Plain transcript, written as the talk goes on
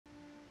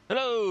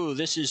Hello,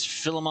 this is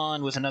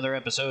Philemon with another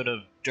episode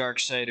of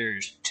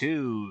Darksiders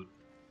 2.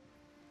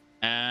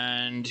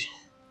 And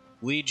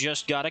we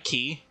just got a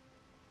key.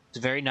 It's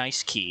a very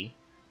nice key.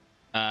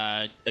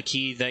 A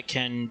key that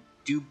can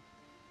do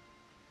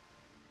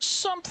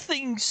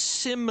something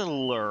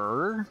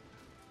similar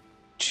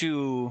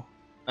to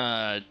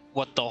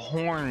what the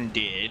horn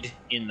did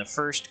in the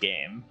first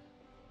game.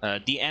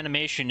 The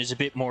animation is a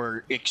bit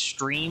more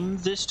extreme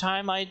this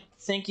time, I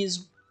think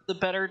is the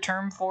better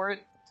term for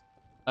it.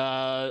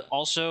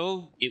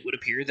 Also, it would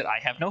appear that I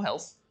have no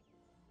health.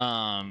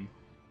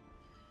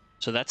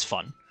 So that's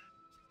fun.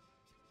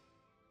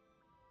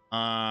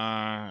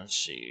 Let's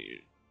see.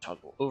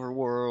 Toggle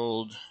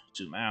overworld.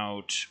 Zoom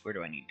out. Where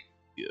do I need to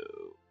go?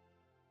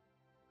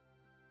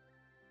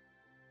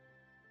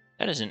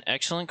 That is an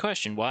excellent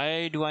question.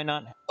 Why do I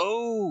not...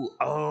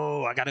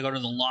 Oh, I gotta go to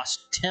the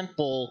Lost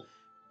Temple,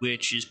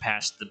 which is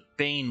past the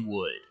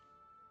Banewood.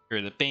 Or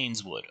the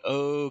Baneswood.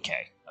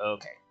 Okay.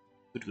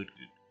 Good.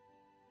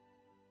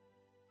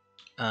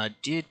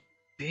 Did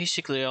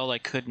basically all I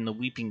could in the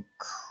Weeping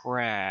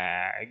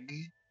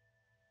Crag.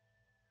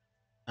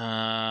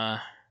 There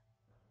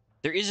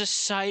is a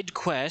side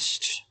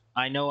quest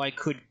I know I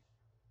could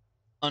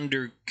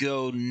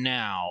undergo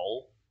now.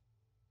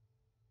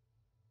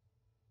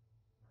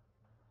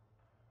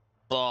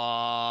 But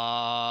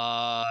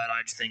I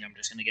just think I'm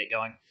just going to get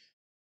going.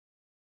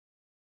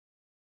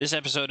 This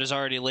episode is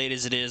already late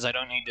as it is. I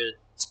don't need to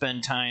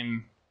spend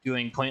time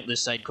doing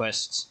pointless side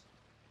quests.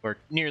 Or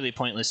nearly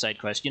pointless side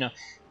quests. You know,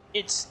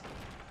 it's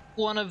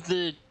one of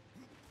the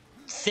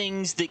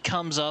things that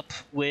comes up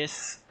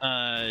with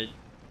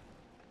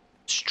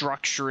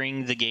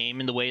structuring the game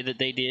in the way that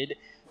they did,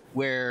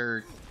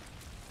 where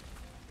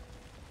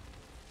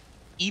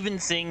even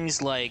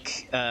things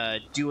like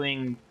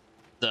doing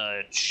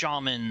the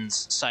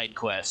shaman's side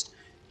quest,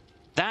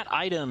 that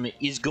item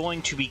is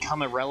going to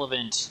become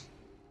irrelevant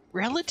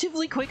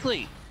relatively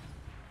quickly.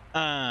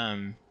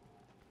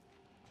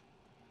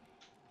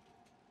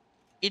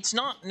 It's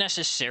not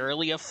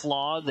necessarily a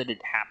flaw that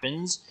it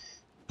happens,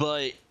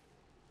 but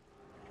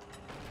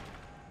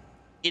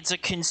it's a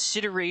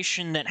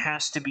consideration that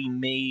has to be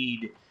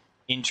made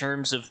in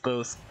terms of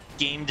both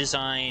game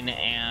design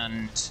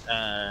and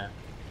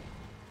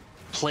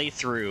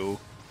playthrough,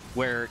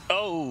 where,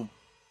 oh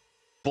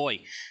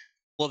boy,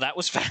 well, that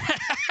was fast.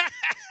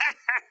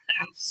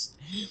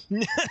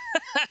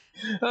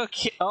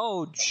 Okay,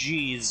 oh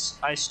jeez,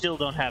 I still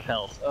don't have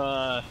health.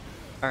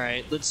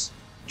 Alright, let's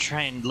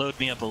try and load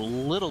me up a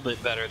little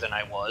bit better than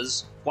I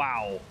was.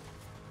 Wow.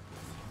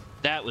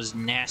 That was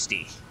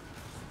nasty.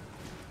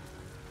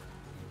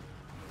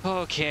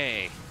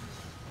 Okay.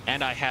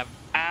 And I have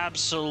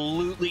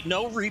absolutely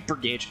no Reaper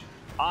gauge.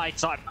 I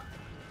thought...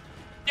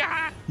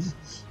 Ah!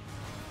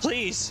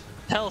 Please,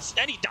 health,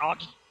 any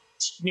dog.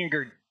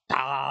 Snigger.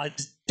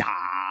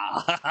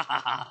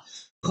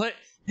 Put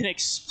an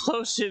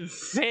explosive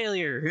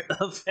failure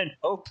of an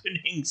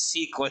opening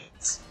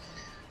sequence.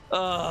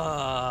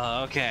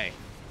 Okay.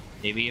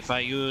 Maybe if I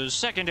use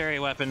secondary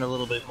weapon a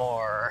little bit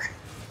more.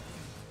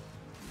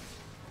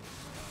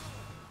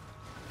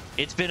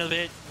 It's been a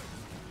bit.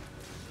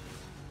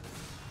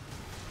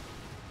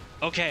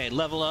 Okay,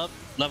 level up.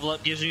 Level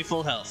up gives me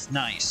full health.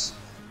 Nice.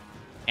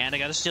 And I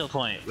got a skill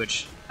point,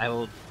 which I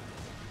will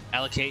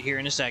allocate here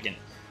in a second.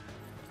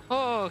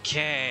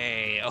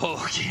 Okay.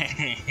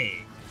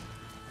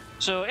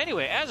 So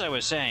anyway, as I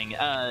was saying,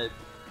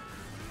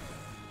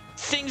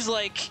 things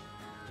like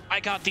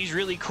I got these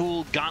really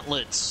cool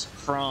gauntlets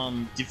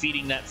from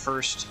defeating that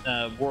first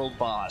world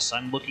boss.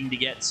 I'm looking to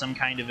get some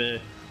kind of a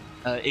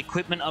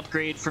equipment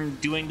upgrade from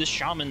doing the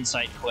shaman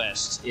side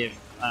quest if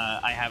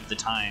I have the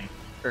time,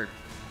 or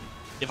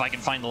if I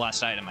can find the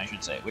last item, I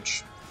should say,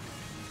 which,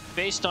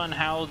 based on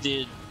how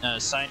the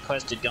side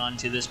quest had gone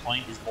to this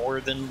point, is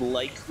more than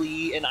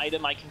likely an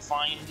item I can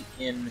find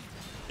in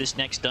this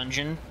next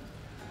dungeon.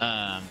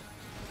 But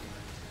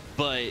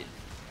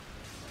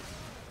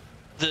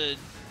the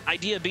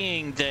idea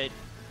being that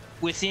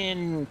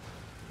within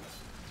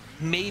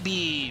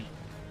maybe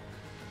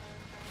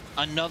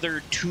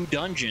another 2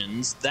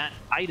 dungeons, that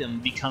item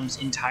becomes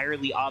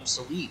entirely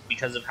obsolete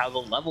because of how the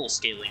level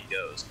scaling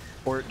goes,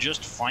 or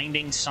just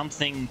finding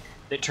something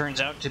that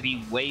turns out to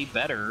be way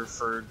better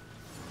for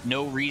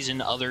no reason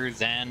other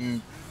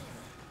than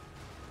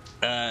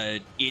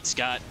it's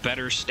got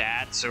better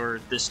stats,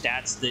 or the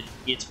stats that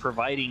it's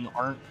providing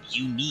aren't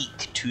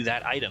unique to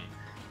that item.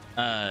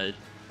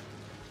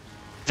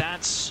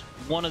 That's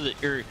one of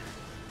the...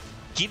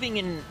 giving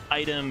an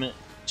item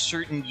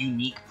certain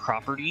unique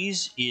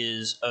properties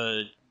is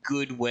a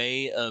good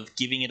way of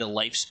giving it a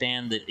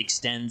lifespan that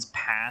extends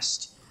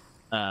past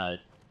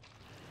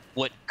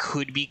what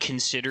could be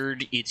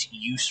considered its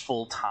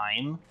useful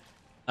time.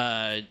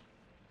 And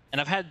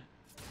I've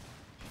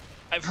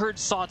heard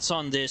thoughts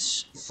on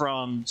this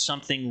from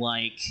something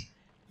like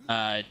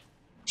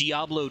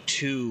Diablo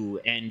 2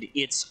 and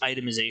its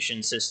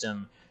itemization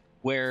system,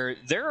 where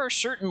there are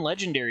certain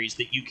legendaries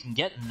that you can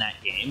get in that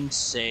game,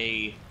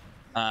 say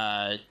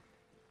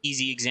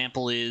easy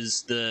example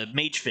is the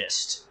Mage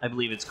Fist, I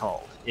believe it's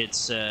called.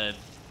 It's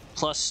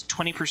plus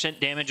 20%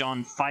 damage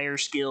on fire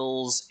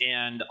skills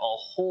and a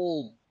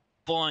whole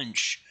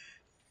bunch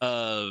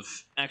of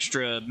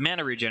extra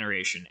mana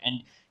regeneration.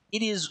 And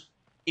it is,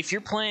 if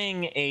you're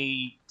playing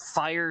a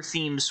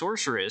fire-themed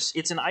sorceress,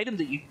 it's an item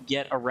that you can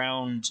get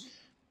around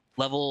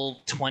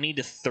level 20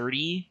 to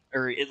 30,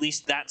 or at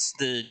least that's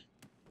the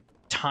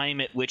time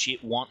at which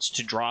it wants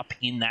to drop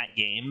in that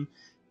game,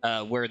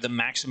 where the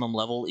maximum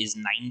level is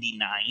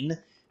 99,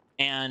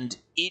 and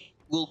it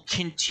will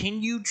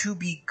continue to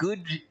be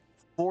good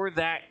for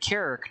that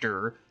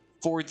character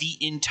for the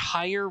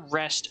entire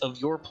rest of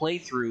your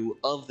playthrough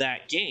of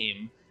that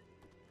game,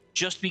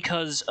 just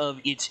because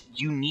of its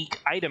unique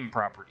item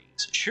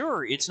properties.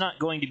 Sure, it's not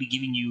going to be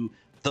giving you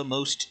the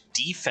most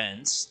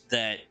defense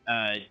that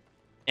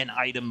an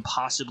item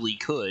possibly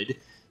could.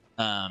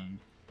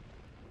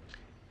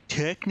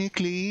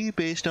 Technically,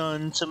 based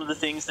on some of the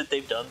things that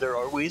they've done, there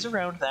are ways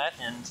around that,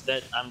 and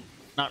that I'm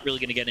not really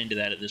going to get into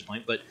that at this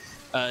point, but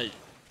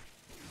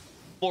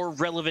more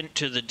relevant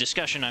to the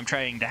discussion I'm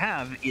trying to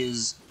have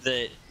is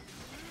that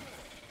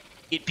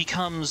it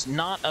becomes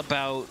not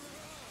about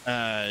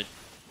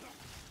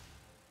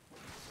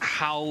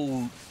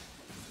how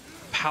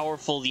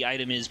powerful the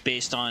item is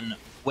based on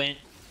when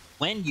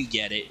you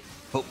get it,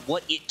 but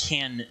what it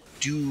can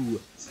do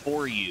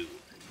for you.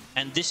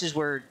 And this is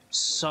where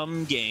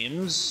some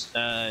games,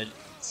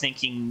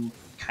 thinking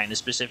kind of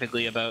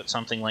specifically about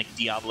something like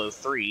Diablo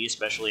 3,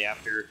 especially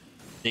after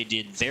they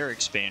did their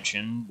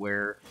expansion,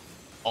 where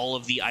all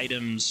of the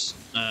items,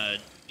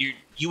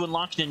 you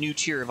unlocked a new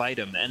tier of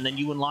item, and then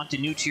you unlocked a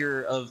new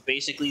tier of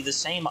basically the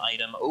same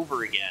item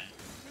over again.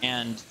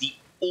 And the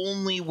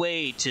only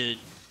way to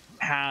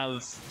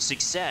have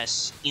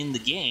success in the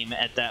game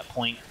at that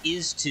point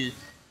is to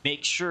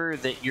make sure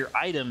that your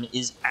item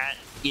is at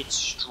its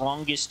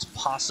strongest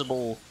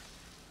possible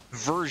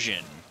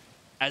version,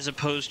 as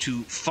opposed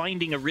to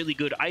finding a really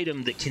good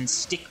item that can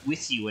stick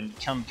with you and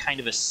become kind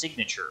of a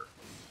signature.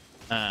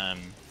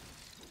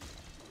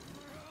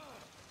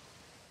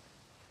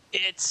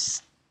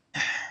 It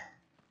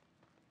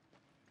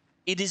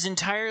is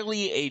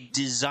entirely a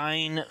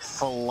design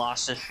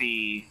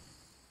philosophy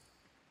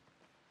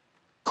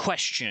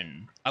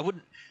question.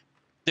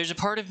 There's a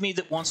part of me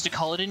that wants to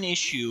call it an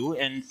issue,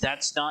 and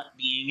that's not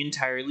being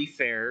entirely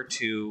fair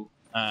to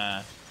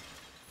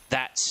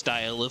that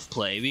style of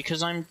play,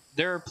 because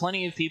there are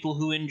plenty of people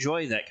who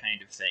enjoy that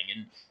kind of thing,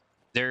 and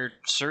they're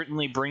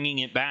certainly bringing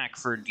it back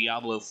for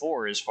Diablo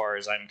 4 as far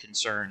as I'm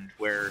concerned,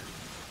 where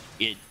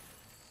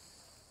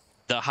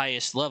the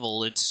highest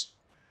level, it's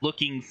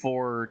looking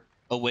for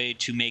a way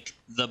to make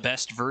the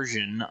best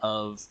version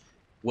of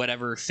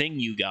whatever thing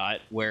you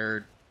got,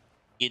 where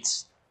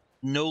it's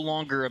no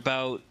longer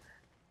about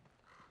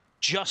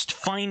just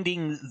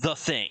finding the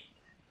thing.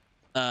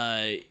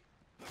 The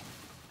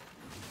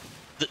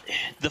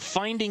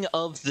finding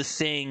of the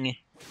thing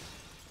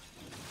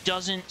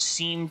doesn't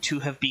seem to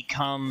have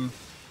become,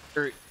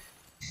 or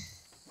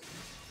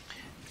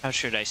how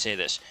should I say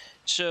this?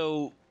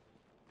 So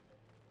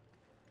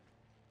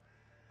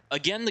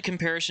again, the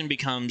comparison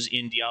becomes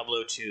in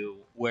Diablo 2,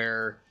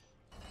 where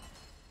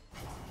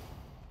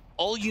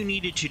all you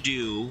needed to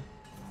do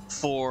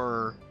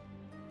for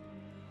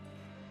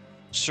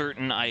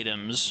certain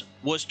items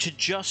was to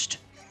just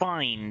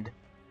find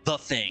the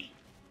thing.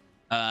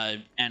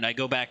 And I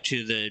go back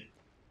to the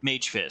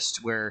Mage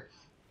Fist, where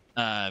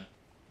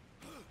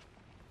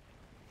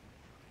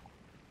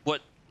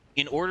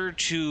in order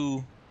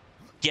to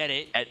get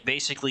it at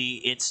basically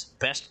its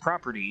best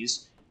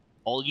properties,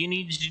 all you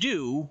needed to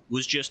do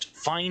was just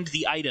find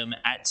the item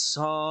at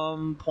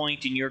some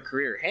point in your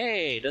career.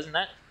 Hey, doesn't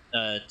that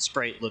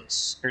sprite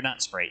looks, or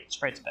not sprite,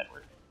 sprite's a bad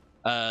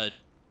word.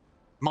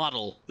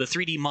 Model, the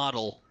 3D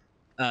model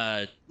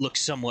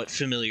looks somewhat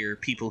familiar,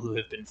 people who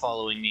have been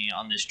following me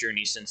on this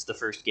journey since the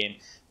first game.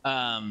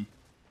 What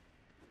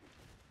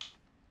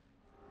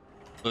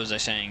was I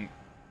saying?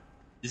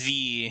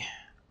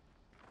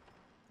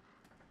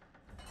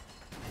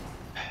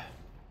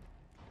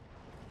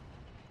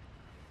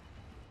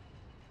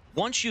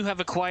 Once you have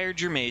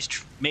acquired your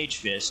Mage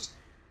Fist,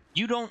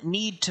 you don't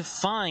need to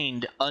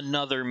find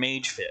another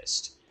Mage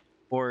Fist.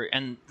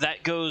 And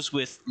that goes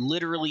with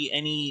literally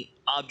any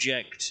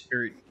object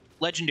or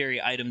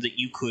legendary item that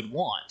you could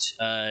want.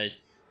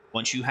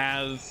 Once you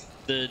have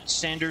the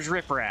Sanders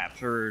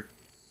Riprap, or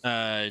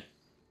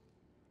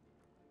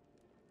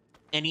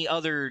any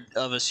other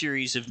of a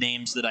series of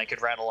names that I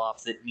could rattle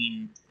off that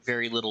mean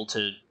very little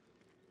to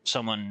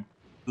someone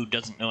who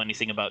doesn't know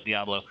anything about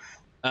Diablo.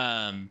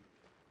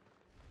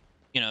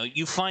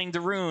 You find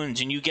the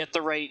runes and you get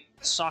the right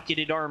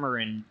socketed armor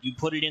and you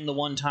put it in the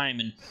one time,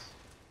 and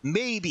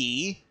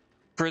maybe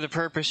for the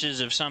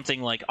purposes of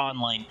something like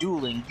online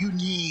dueling, you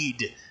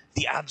need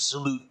the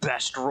absolute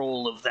best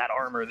roll of that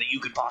armor that you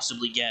could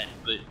possibly get,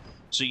 but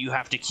so you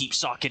have to keep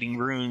socketing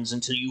runes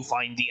until you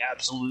find the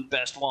absolute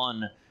best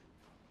one.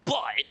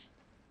 But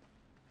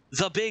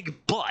the big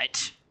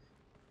but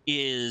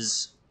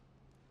is,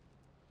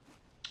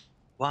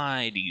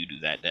 why do you do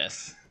that,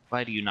 Death?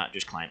 Why do you not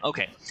just climb?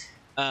 Okay.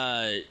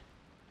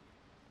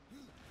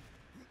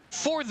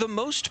 For the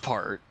most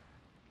part,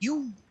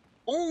 you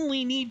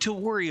only need to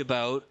worry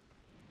about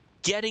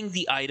getting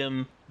the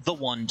item the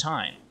one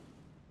time.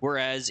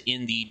 Whereas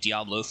in the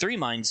Diablo 3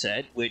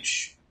 mindset,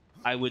 which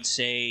I would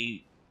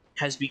say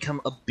has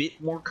become a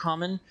bit more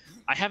common,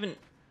 I haven't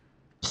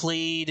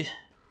played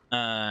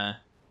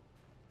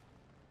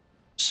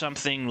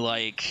something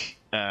like...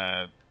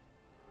 I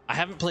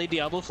haven't played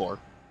Diablo 4.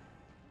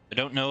 I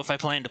don't know if I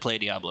plan to play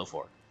Diablo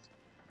 4.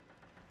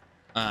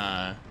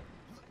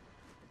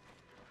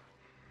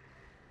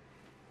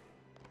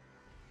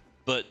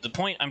 But the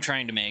point I'm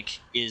trying to make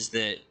is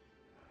that...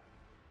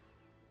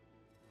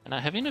 Am I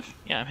heavy enough?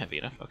 Yeah, I'm heavy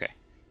enough. Okay.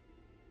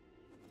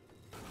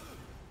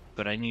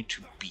 But I need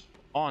to be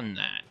on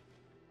that.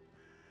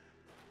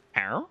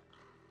 How?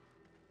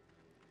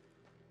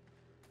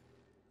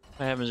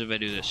 What happens if I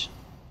do this?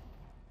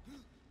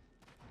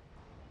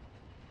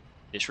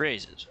 This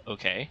raises.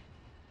 Okay.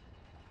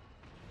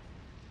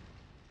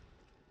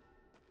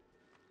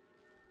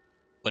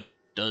 What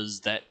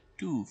does that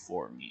do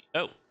for me?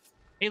 Oh.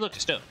 Hey, look, a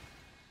stone.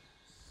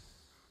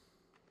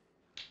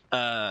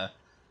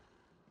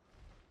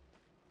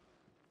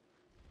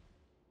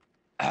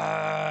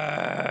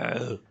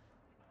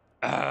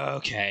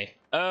 Okay.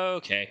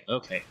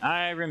 Okay.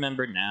 I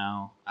remember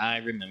now.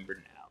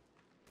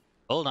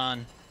 Hold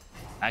on.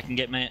 I can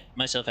get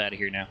myself out of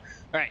here now.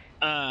 Alright,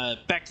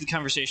 back to the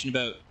conversation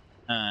about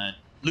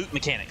loot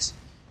mechanics.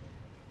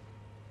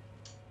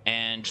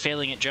 And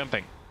failing at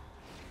jumping.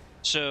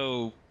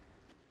 So,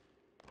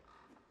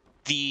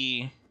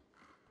 the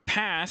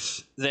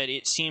path that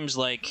it seems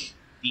like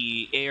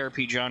the ARP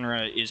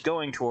genre is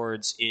going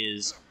towards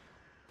is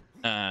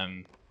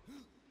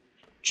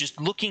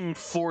just looking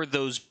for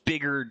those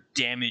bigger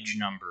damage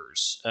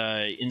numbers.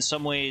 In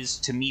some ways,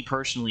 to me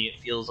personally, it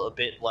feels a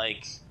bit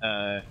like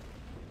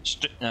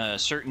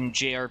certain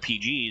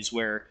JRPGs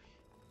where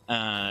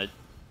the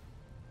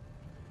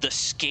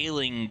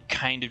scaling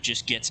kind of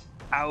just gets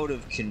out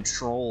of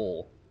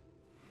control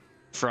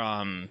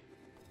from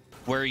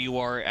where you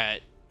are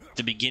at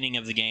the beginning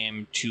of the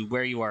game to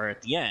where you are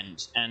at the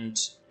end. And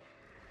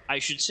I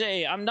should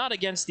say, I'm not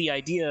against the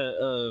idea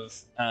of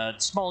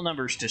small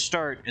numbers to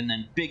start and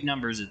then big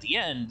numbers at the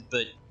end,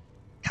 but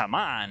come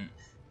on.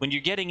 When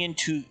you're getting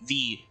into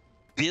the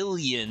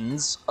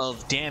billions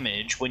of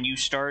damage, when you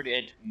start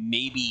at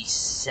maybe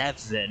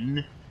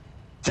 7,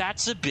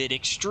 that's a bit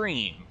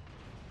extreme.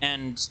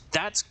 And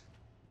that's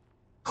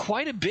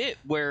quite a bit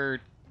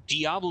where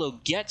Diablo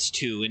gets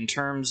to in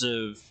terms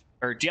of...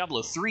 or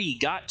Diablo 3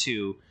 got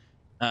to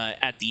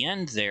at the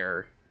end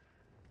there.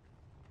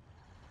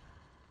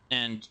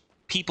 And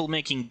people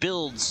making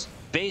builds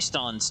based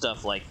on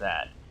stuff like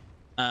that.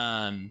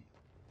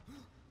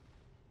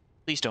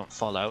 Please don't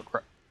fall out,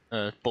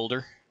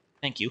 Boulder.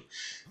 Thank you.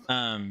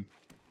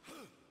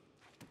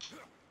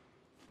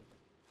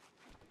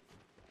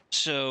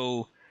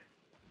 So,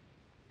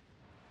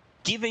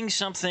 giving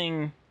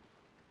something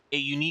a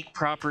unique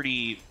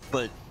property,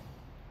 but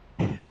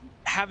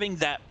having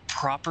that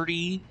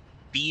property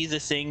be the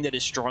thing that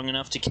is strong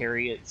enough to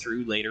carry it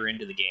through later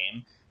into the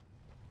game,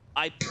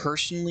 I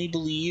personally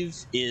believe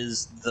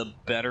is the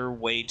better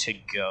way to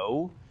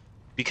go,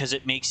 because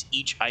it makes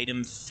each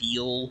item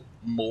feel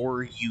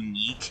more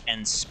unique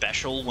and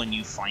special when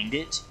you find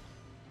it,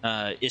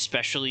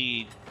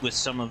 especially with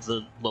some of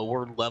the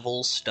lower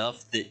level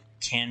stuff that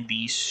can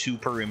be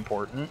super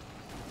important.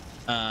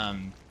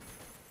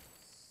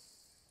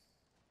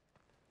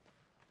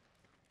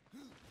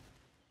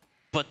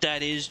 But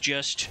that is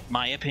just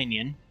my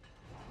opinion,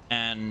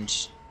 and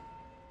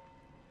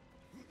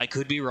I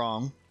could be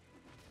wrong.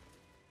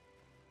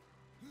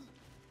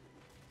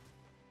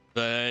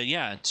 But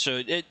yeah,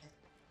 so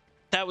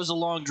that was a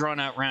long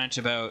drawn-out rant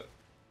about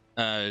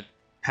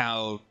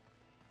how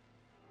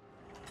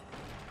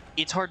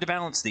it's hard to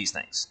balance these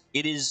things.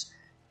 It is,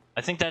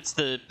 I think that's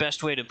the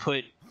best way to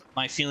put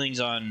my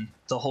feelings on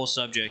the whole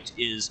subject,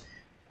 is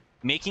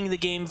making the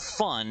game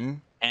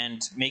fun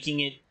and making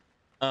it...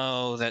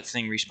 Oh, that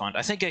thing respawned.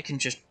 I think I can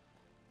just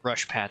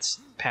rush past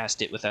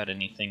it without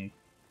anything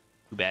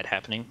too bad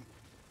happening.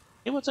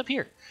 Hey, what's up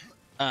here?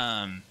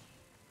 No.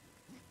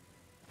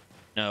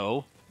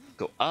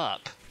 Go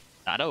up,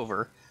 not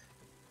over.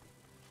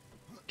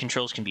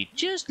 Controls can be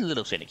just a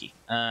little finicky.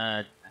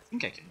 I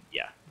think I can,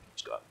 yeah,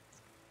 just go up.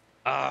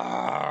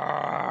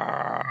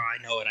 I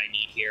know what I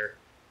need here,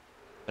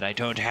 but I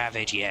don't have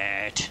it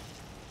yet.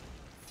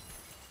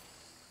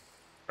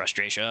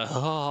 Frustration.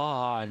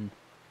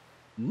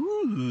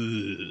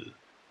 Ooh.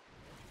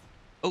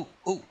 Oh,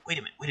 wait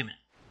a minute.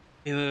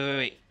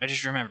 Wait. I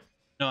just remembered.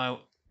 No,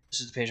 this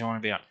is the page I want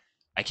to be on.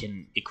 I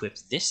can equip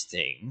this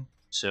thing.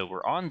 So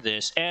we're on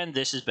this, and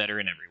this is better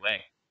in every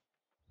way.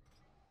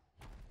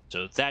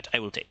 So that I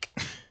will take.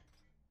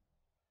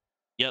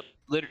 Yep,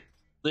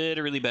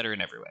 literally better in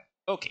every way.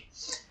 Okay.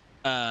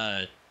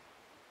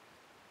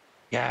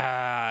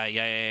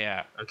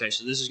 Yeah. Okay,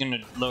 so this is going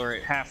to lower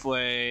it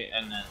halfway,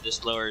 and then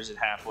this lowers it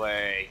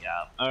halfway.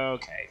 Yeah.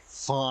 Okay,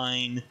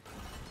 fine.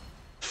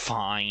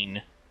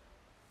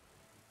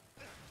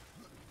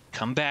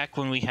 come back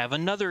when we have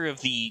another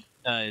of the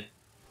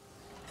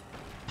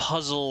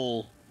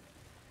puzzle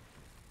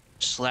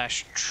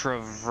slash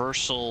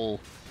traversal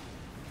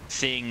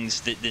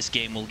things that this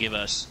game will give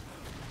us.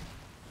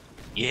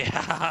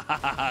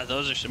 Yeah,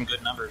 those are some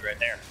good numbers right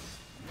there.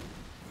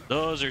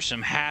 Those are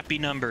some happy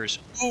numbers.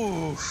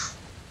 Oof.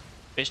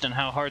 Based on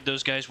how hard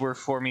those guys were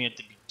for me at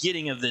the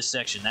beginning of this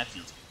section, that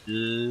feels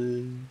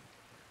good.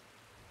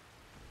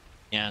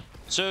 Yeah,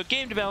 so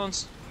game to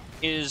balance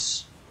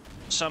is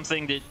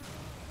something that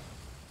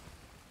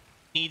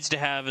needs to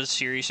have a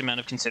serious amount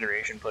of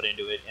consideration put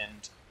into it,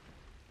 and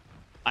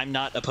I'm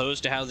not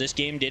opposed to how this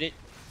game did it,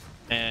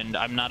 and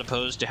I'm not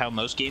opposed to how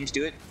most games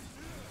do it.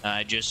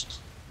 I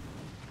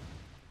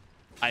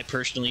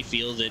personally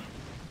feel that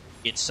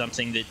it's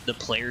something that the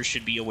players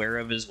should be aware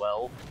of as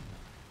well,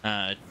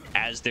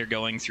 as they're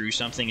going through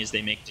something, as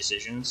they make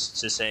decisions,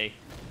 to say,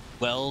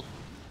 well,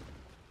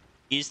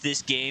 is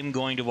this game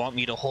going to want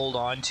me to hold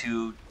on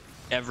to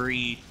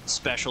every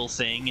special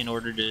thing in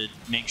order to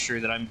make sure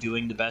that I'm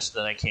doing the best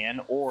that I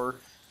can, or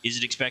is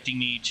it expecting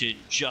me to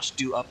just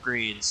do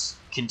upgrades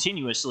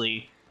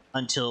continuously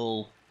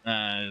until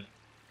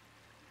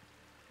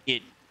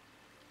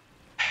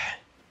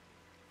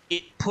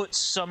it puts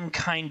some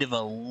kind of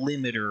a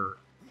limiter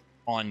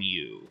on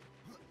you?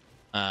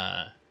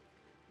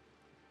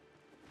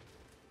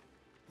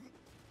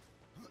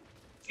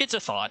 It's a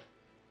thought.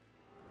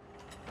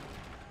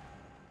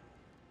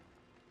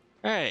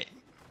 All right.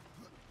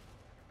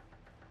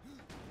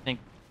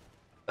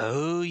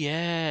 Oh,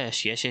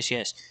 yes.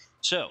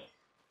 So,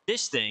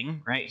 this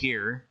thing right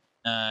here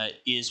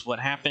is what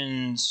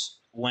happens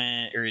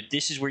when, or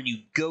this is where you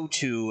go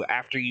to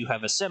after you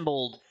have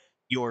assembled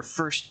your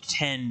first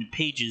 10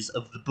 pages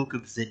of the Book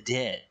of the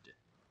Dead.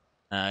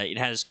 It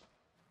has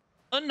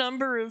a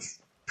number of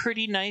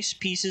pretty nice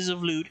pieces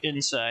of loot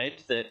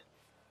inside that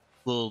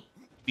will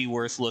be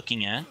worth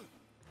looking at.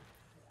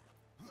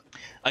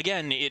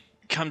 Again, it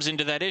comes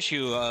into that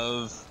issue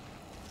of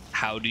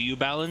how do you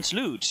balance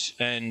loot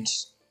and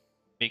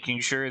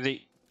making sure that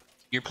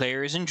your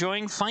player is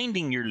enjoying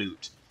finding your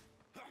loot.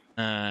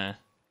 But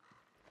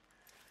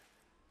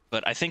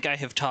I think I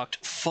have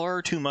talked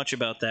far too much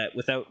about that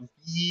without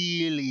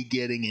really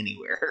getting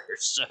anywhere.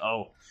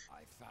 So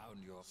I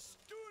found your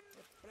stone.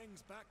 It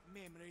brings back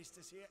memories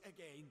to see it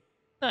again.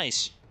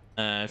 Nice.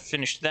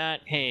 Finished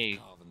that. Hey,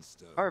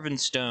 Carven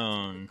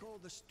Stone.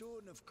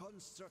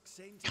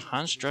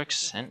 Construct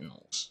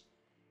Sentinels.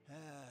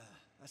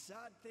 A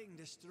sad thing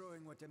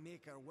destroying what a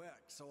maker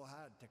worked so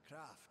hard to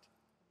craft.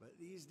 But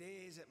these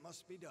days it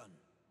must be done.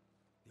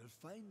 You'll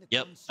find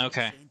the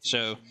okay.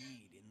 So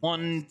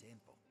one,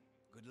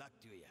 good luck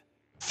to you.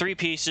 3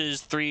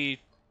 pieces, 3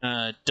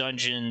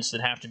 dungeons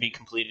that have to be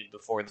completed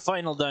before the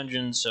final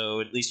dungeon,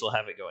 so at least we'll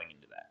have it going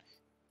into that.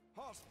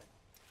 Horseman,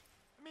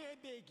 may I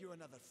beg you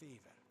another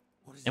favor?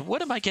 And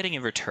what am I getting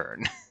in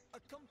return?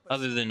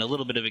 Other than a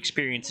little bit of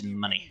experience and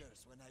money.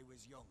 When I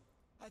was young,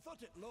 I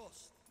thought it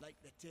lost, like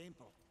the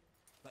temple.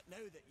 But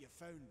now that you've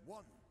found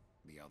one,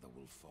 the other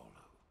will follow.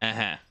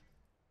 Uh-huh.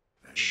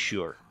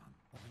 Sure.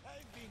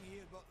 I've been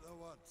here but the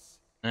once.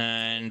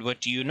 And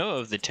what do you know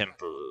of the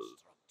temple?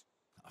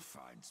 A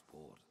fine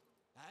sport.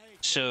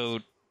 So,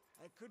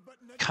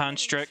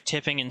 construct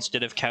tipping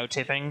instead of cow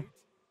tipping?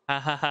 Ha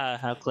ha ha,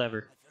 how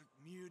clever.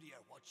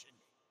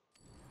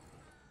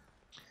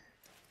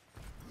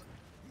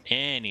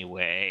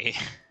 Anyway.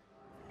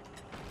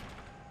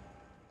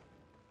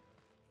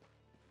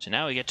 So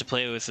now we get to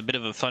play with a bit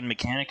of a fun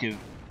mechanic of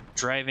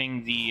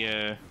driving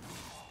the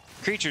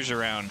creatures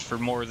around for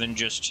more than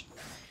just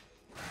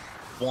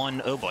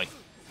one, oh boy,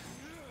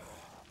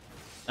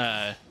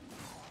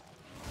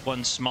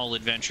 one small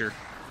adventure.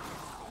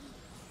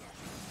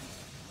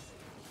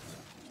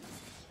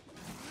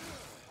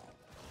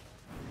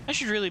 I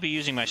should really be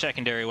using my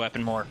secondary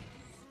weapon more.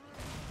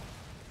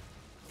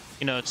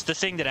 You know, it's the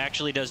thing that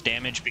actually does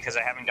damage, because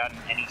I haven't gotten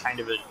any kind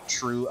of a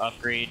true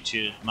upgrade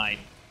to my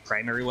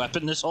primary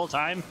weapon this whole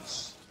time.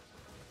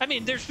 I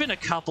mean, there's been a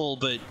couple,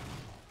 but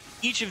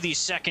each of these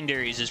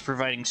secondaries is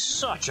providing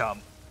such a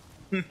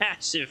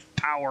massive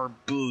power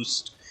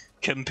boost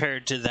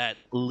compared to that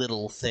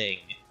little thing.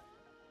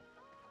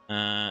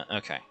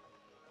 Okay.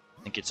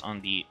 I think it's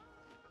on the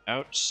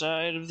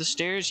outside of the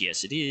stairs.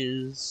 Yes, it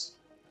is.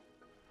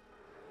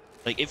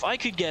 Like, if I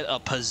could get a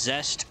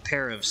possessed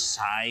pair of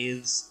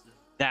scythes,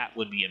 that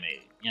would be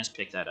amazing. Yes,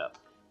 pick that up.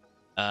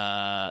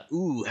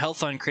 Ooh,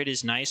 health on crit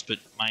is nice, but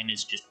mine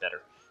is just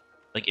better.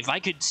 Like, if I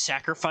could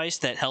sacrifice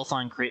that health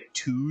on crit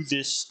to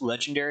this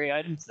legendary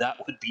item,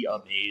 that would be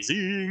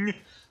amazing.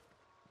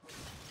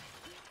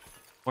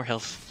 More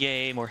health.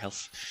 Yay, more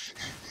health.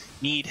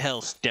 Need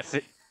health.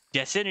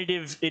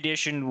 Dethinitive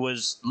edition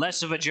was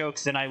less of a joke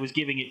than I was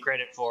giving it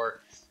credit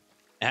for.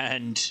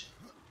 And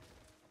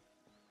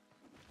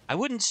I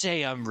wouldn't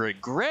say I'm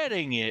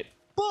regretting it,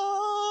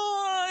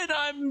 but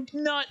I'm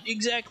not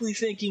exactly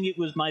thinking it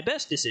was my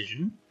best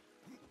decision.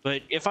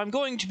 But if I'm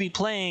going to be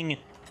playing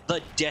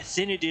the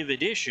Dethinitive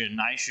edition,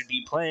 I should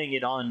be playing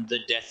it on the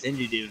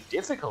Dethinitive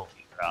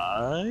difficulty,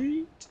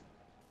 right?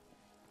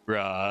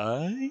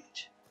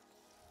 Right?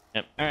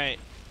 Yep. All right.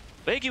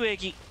 Wakey,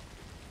 wakey.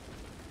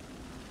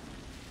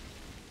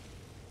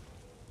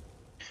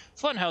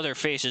 Fun how their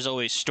face is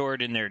always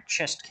stored in their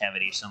chest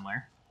cavity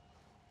somewhere.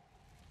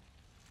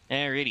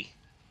 Alrighty.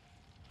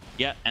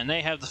 Yeah, and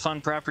they have the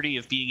fun property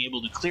of being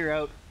able to clear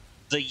out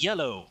the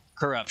yellow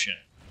corruption.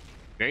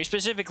 Very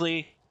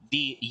specifically,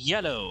 the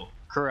yellow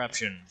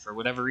corruption. For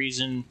whatever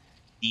reason,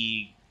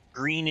 the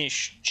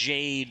greenish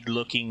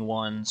jade-looking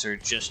ones are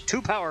just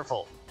too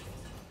powerful.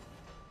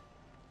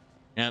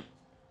 Yep.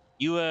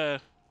 You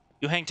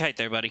hang tight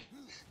there, buddy.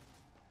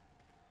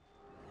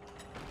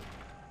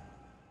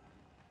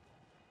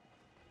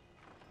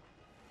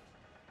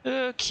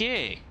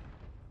 Okay.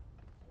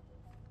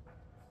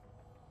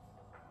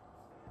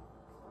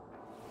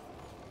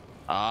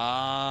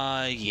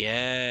 Ah,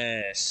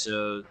 yeah.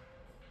 So,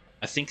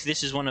 I think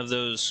this is one of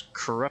those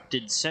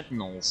corrupted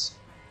sentinels.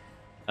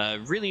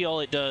 Really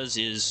all it does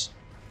is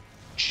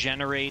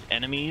generate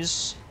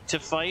enemies to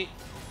fight.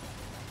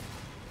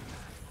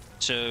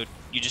 So,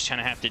 you just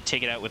kind of have to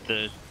take it out with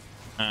the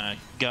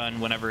gun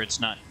whenever it's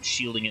not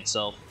shielding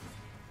itself.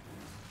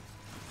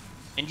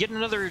 And yet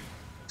another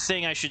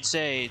thing I should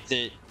say,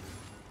 that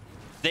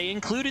they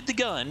included the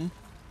gun,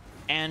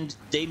 and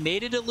they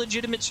made it a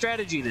legitimate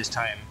strategy this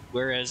time,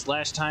 whereas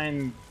last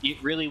time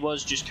it really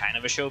was just kind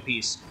of a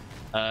showpiece.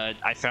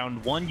 I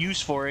found one use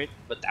for it,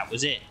 but that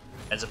was it,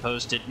 as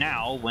opposed to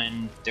now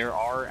when there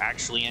are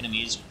actually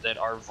enemies that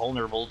are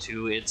vulnerable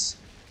to its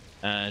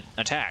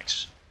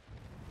attacks.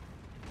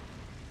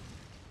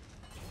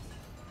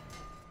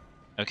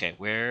 Okay,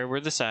 where were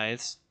the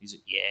scythes?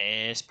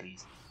 Yes,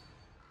 please.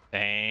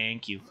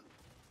 Thank you.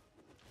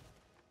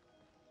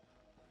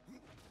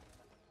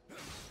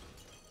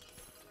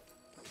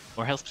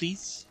 More health,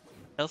 please.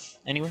 Health,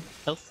 anywhere?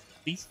 Health,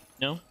 please?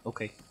 No?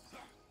 Okay.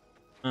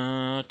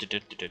 Alright,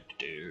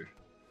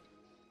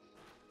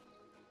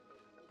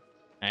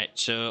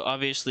 so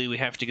obviously we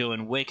have to go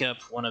and wake up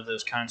one of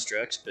those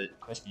constructs, but the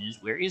question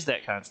is, where is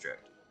that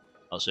construct?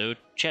 Also,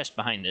 chest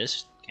behind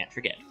this, can't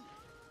forget.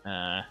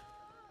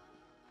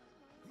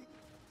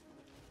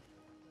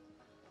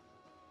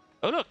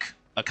 Oh look!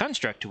 A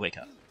construct to wake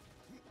up.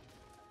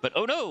 But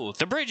oh no!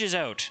 The bridge is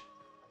out!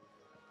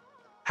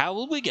 How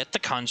will we get the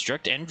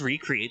construct and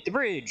recreate the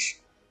bridge?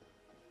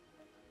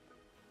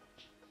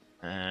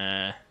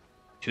 Tune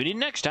in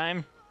next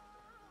time.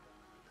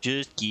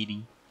 Just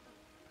kidding.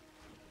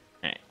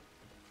 Alright.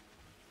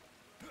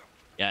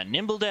 Yeah,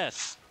 nimble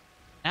death.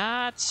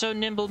 Not so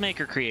nimble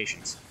maker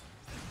creations.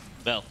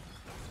 Well,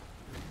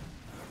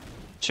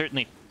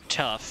 certainly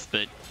tough,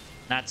 but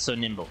not so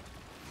nimble.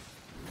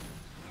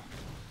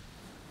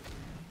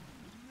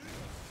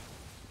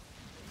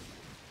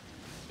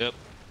 Yep.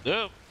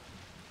 Oh.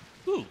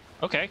 Ooh,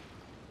 okay.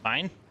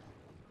 Fine.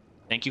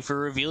 Thank you for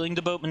revealing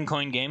the Boatman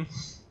coin game.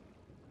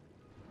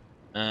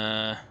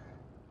 Make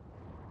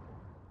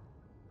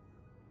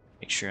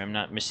sure I'm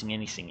not missing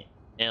anything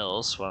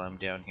else while I'm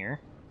down here.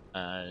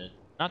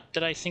 Not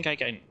that I think I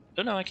can...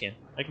 Oh, no, I can.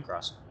 I can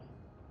cross.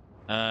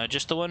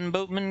 Just the one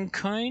Boatman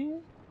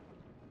coin?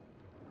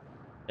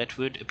 That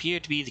would appear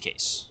to be the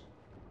case.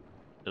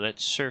 So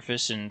let's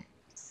surface and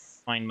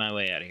find my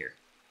way out of here.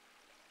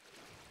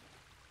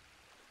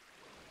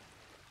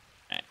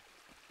 Alright.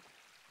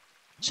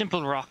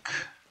 Simple rock.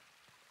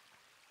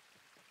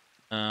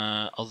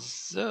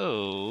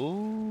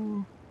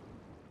 Although...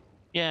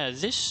 Yeah,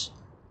 this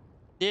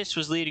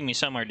was leading me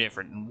somewhere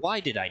different. And why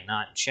did I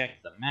not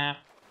check the map?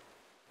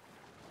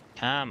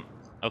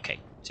 Okay,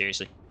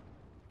 seriously.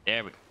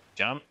 There we go.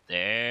 Jump.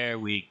 There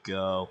we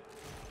go.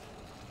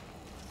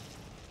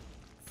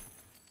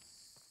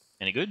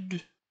 Any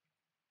good?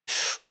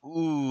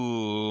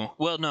 Ooh.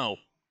 Well, no.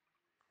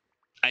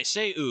 I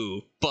say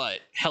ooh, but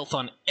health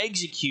on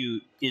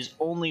execute is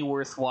only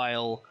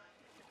worthwhile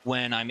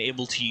when I'm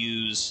able to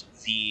use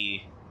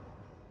the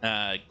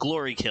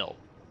glory kill.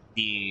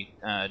 The,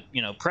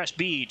 press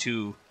B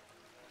to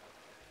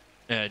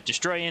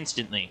destroy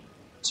instantly.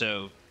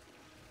 So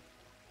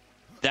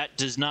that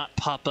does not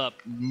pop up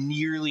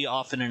nearly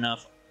often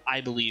enough,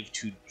 I believe,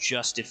 to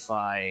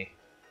justify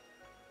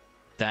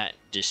that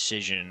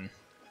decision.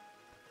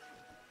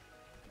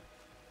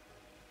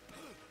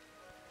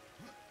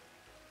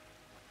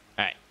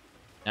 Alright.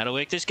 Now to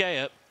wake this guy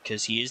up,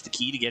 because he is the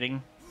key to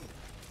getting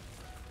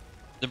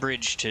the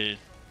bridge to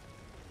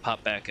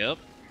pop back up.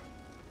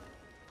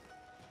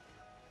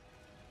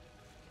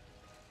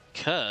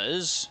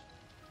 Because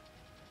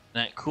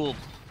that cool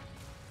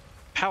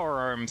power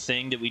arm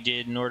thing that we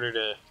did in order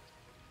to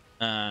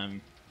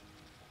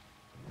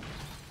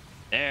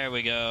there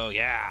we go,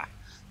 yeah.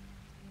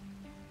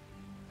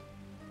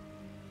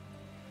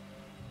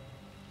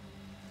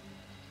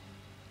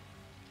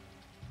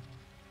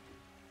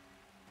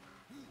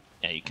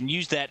 Yeah, you can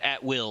use that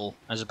at will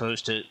as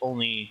opposed to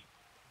only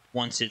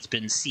once it's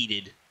been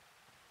seeded.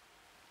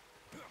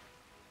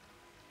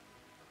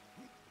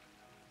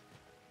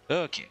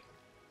 Okay.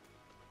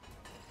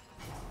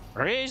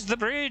 Raise the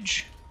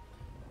bridge!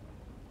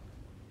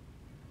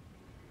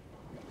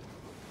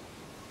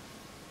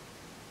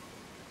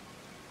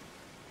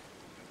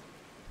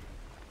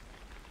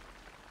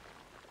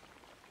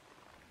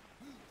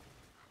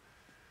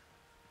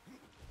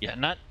 Yeah,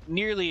 not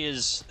nearly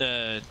as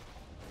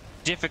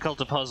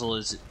difficult a puzzle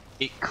as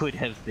it could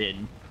have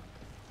been.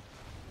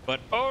 But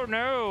oh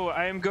no,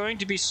 I am going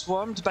to be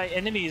swarmed by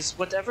enemies.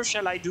 Whatever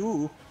shall I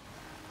do?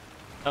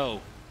 Oh,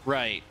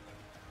 right.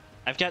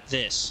 I've got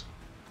this.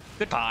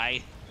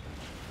 Goodbye.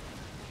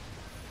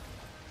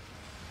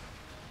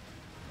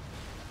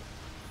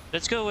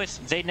 Let's go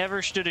with they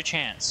never stood a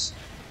chance.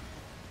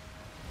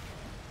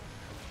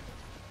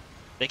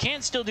 They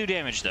can still do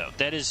damage, though.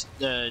 That is,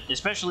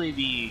 especially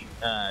the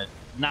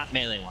not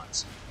melee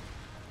ones.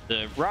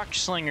 The rock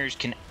slingers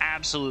can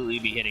absolutely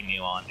be hitting me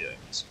while I'm doing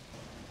this.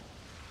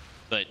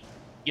 But,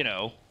 you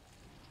know,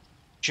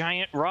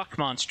 giant rock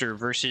monster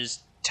versus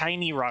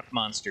tiny rock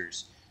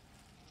monsters.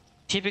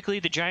 Typically,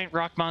 the giant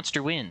rock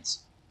monster wins.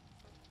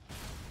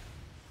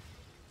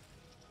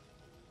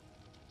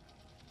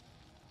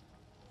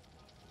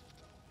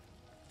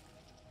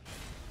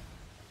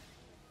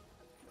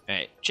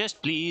 Alright,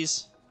 chest,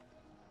 please.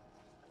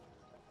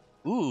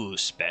 Ooh,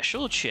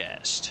 special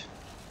chest.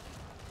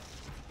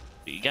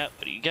 What do you got?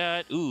 What do you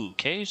got? Ooh,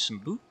 okay, some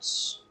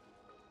boots.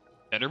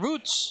 Better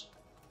boots.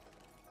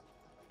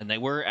 And they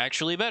were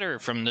actually better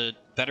from the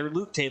better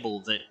loot table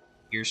that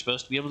you're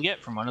supposed to be able to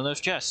get from one of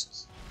those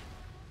chests.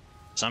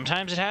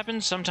 Sometimes it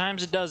happens,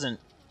 sometimes it doesn't.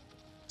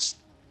 It's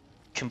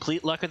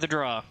complete luck of the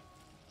draw.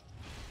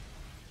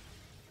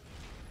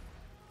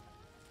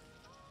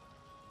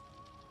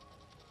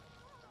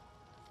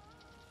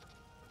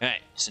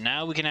 Alright, so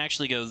now we can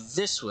actually go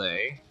this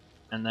way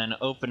and then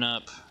open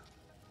up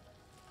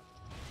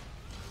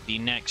the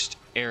next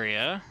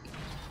area.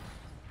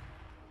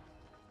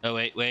 Oh,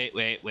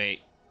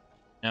 wait.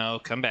 No,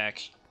 come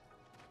back.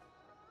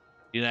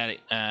 Do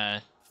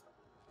that,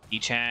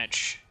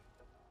 detach.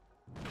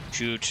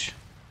 Shoot.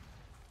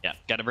 Yeah,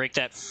 gotta break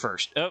that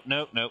first. Oh,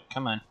 nope,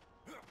 come on.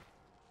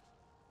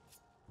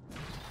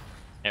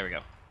 There we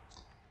go.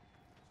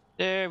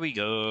 There we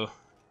go.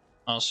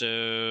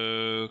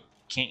 Also,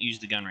 can't use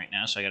the gun right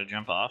now, so I gotta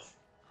jump off.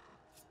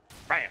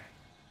 Bam!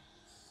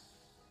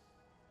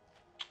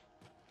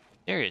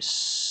 There is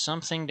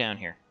something down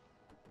here.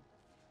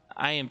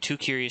 I am too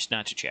curious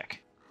not to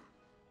check.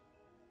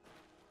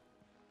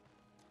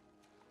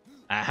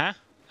 Uh-huh.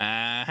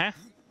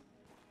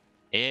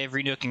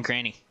 Every nook and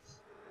cranny.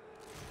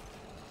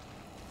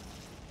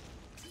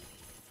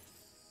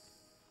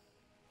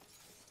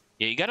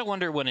 Yeah, you gotta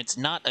wonder when it's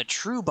not a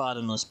true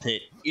bottomless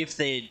pit if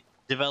the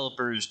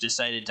developers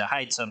decided to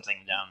hide something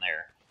down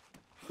there.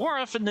 More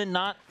often than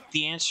not,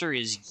 the answer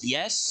is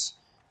yes,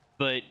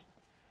 but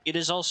it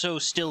is also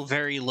still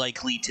very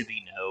likely to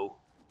be no.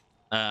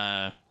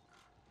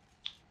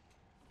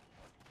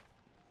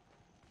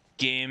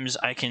 Games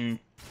I can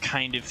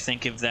kind of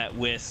think of that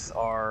with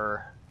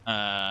are,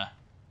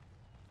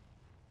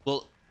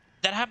 well,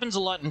 that happens a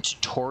lot in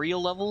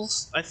tutorial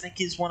levels, I think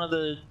is one of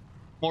the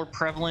more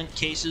prevalent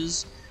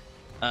cases.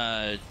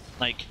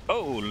 Like,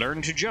 oh,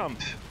 learn to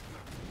jump,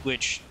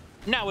 which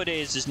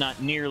nowadays is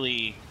not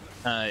nearly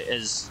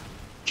as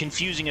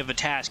confusing of a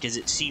task as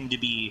it seemed to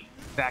be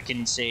back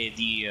in, say,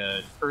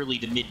 the early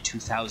to mid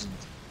 2000s.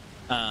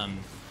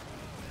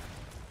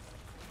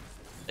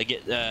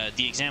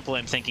 The example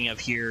I'm thinking of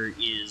here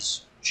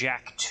is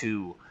Jack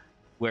 2,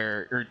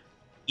 or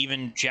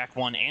even Jack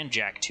 1 and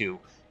Jack 2,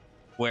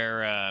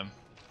 where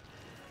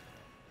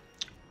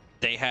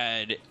they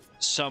had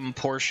some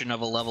portion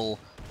of a level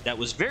that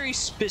was very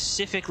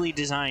specifically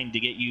designed to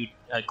get you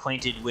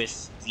acquainted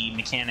with the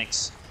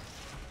mechanics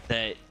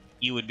that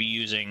you would be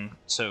using.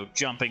 So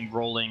jumping,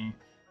 rolling,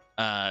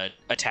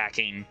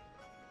 attacking.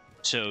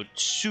 So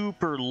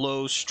super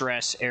low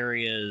stress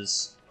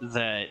areas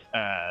that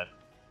I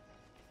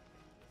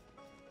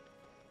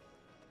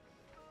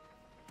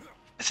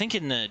think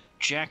in the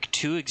Jack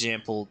 2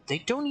 example, they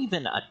don't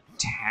even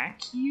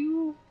attack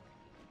you.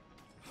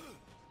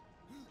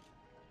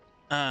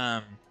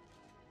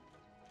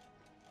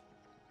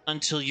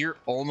 Until you're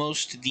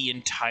almost the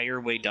entire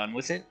way done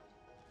with it.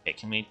 Okay,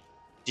 can we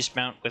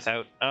dismount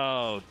without...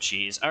 Oh,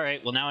 jeez.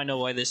 Alright, well now I know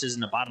why this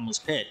isn't a bottomless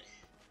pit.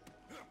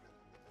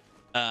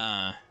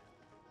 But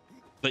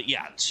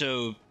yeah,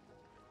 so...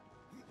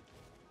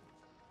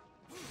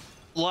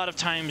 A lot of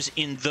times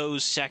in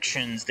those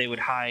sections, they would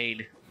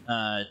hide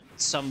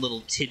some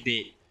little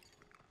tidbit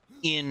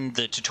in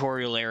the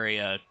tutorial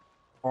area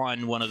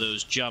on one of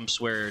those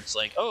jumps where it's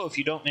like, oh, if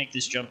you don't make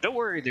this jump, don't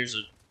worry, there's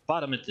a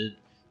bottom at the...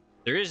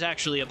 There is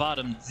actually a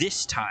bottom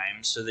this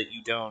time, so that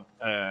you don't...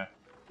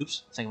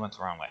 Oops, I think I went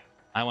the wrong way.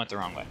 I went the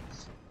wrong way.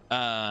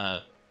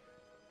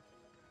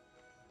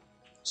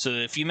 So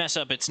if you mess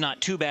up, it's not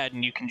too bad,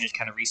 and you can just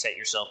kind of reset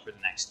yourself for the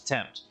next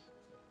attempt.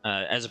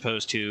 As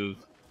opposed to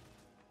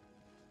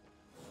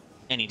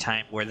any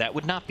time where that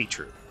would not be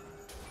true.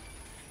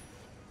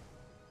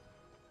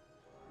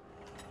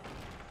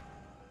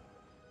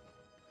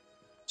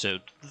 So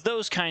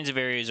those kinds of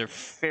areas are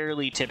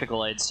fairly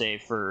typical, I'd say,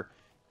 for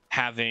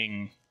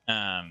having...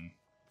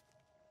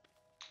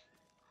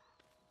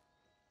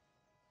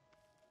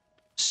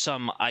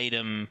 some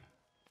item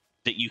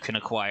that you can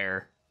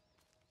acquire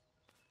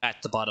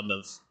at the bottom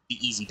of the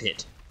easy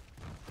pit.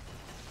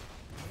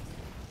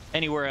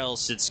 Anywhere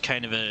else, it's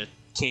kind of a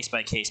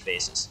case-by-case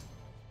basis.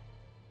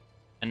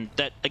 And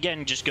that,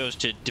 again, just goes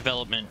to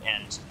development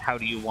and how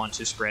do you want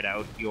to spread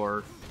out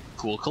your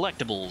cool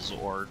collectibles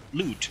or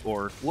loot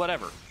or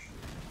whatever.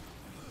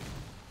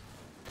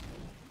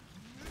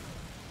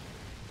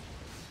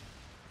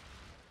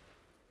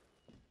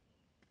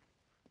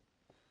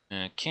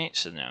 Okay,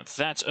 so now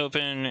that's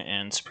open,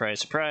 and surprise,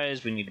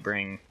 surprise, we need to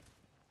bring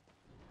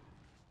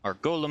our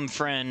golem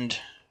friend.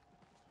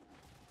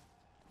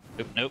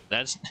 Nope, nope,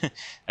 that's...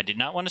 I did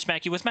not want to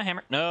smack you with my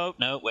hammer. No,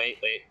 no, wait.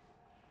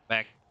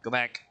 Back, go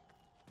back.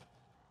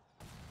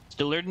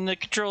 Still learning the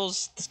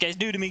controls. This guy's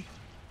new to me.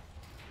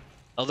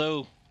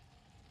 Although,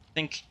 I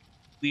think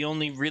we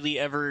only really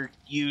ever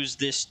use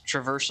this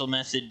traversal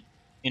method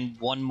in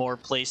one more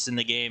place in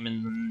the game,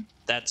 and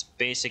that's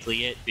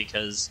basically it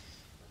because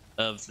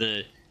of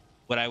the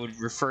what I would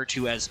refer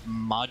to as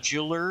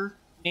modular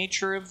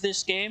nature of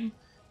this game.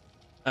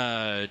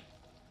 The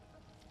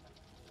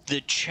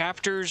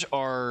chapters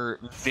are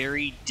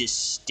very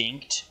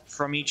distinct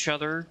from each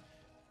other.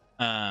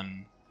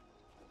 And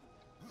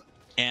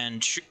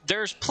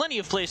there's plenty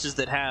of places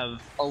that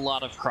have a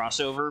lot of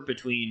crossover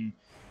between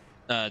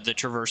the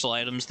traversal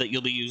items that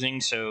you'll be using.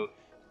 So,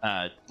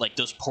 like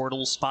those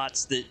portal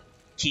spots that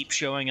keep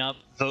showing up,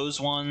 those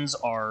ones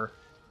are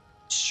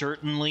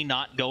certainly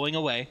not going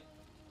away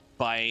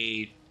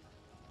by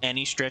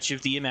any stretch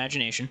of the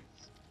imagination.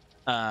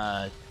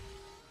 We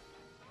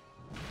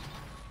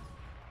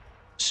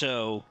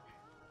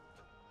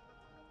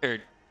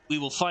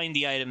will find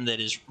the item that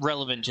is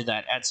relevant to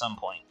that at some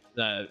point.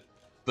 But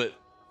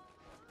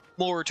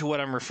more to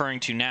what I'm referring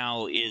to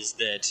now is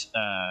that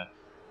how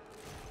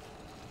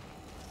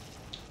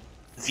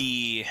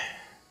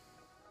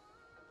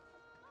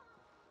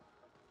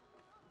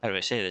do I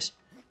say this?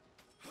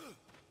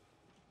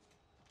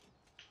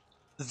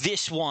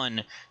 This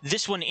one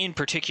in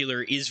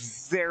particular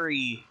is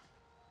very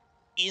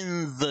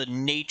in the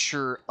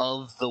nature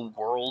of the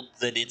world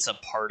that it's a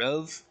part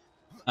of.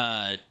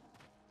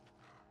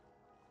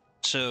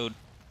 So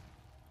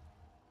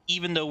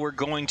even though we're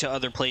going to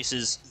other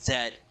places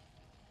that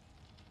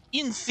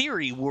in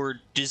theory were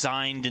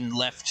designed and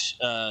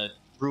left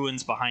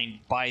ruins behind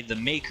by the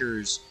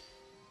makers,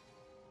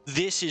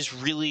 this is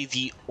really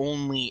the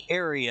only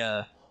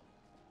area,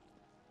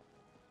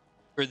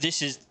 or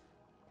this is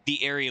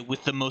the area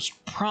with the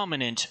most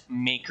prominent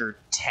maker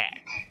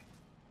tech.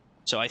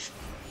 So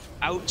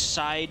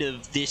outside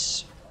of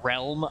this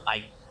realm,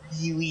 I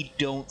really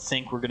don't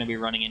think we're going to be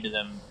running into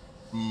them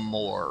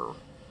more.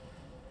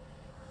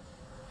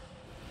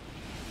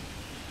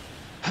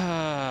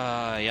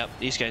 Yep,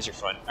 these guys are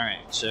fun. Alright,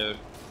 so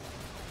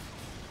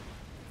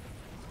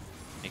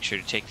make sure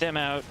to take them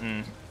out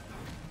and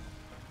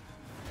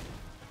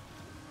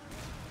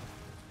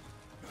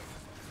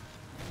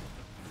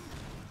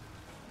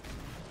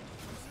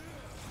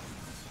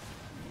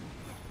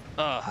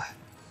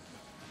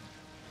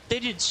they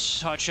did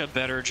such a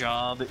better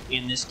job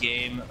in this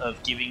game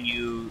of giving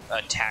you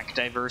attack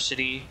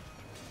diversity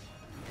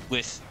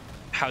with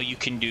how you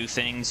can do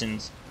things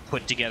and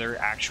put together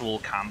actual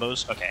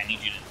combos. Okay, I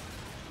need you to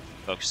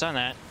focus on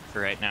that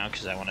for right now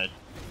because I want to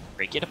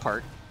break it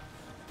apart.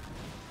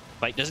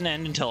 Fight doesn't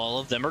end until all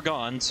of them are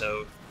gone,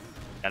 so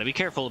gotta be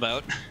careful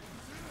about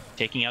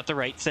taking out the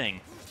right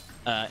thing.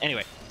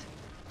 Anyway,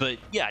 but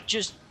yeah,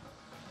 just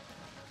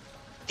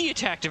the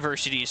attack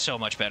diversity is so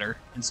much better.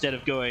 Instead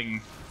of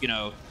going, you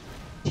know,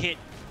 hit,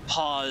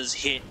 pause,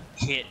 hit,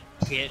 hit,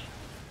 hit,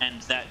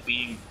 and that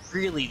being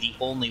really the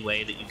only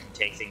way that you can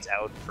take things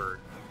out for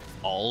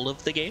all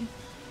of the game.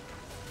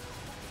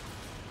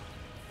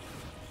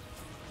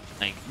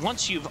 Like,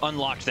 once you've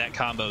unlocked that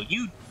combo,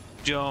 you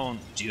don't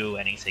do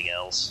anything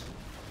else.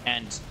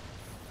 And,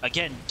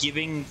 again,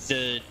 giving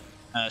the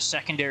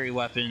secondary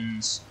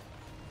weapons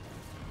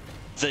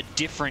the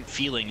different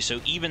feelings.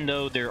 So even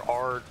though there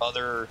are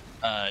other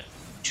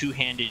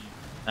two-handed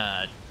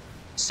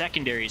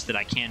secondaries that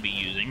I can be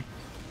using,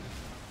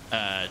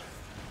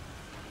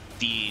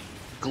 the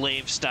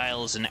glaive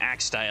styles and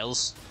axe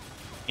styles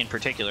in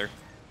particular,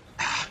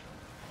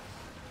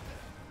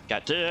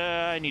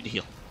 I need to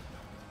heal.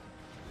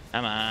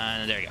 Come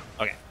on, there you go.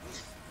 Okay.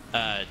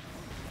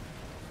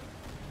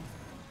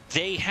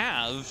 They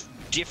have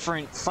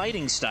different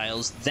fighting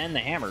styles than the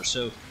hammer,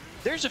 so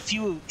there's a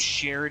few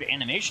shared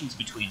animations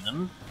between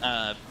them,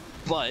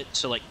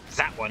 so like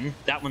that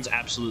one's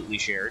absolutely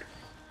shared.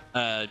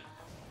 But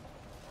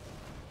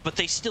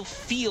they still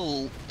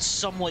feel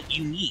somewhat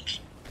unique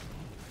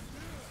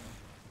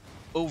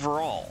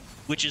overall,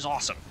 which is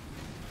awesome.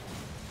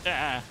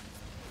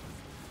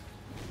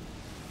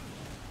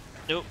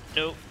 Nope,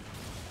 nope.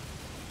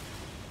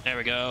 There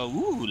we go.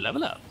 Ooh,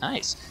 level up.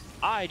 Nice.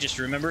 I just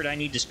remembered I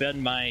need to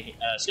spend my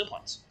skill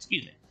points.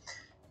 Excuse me.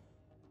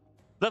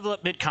 Level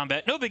up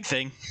mid-combat. No big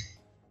thing.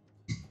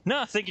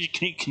 Nothing you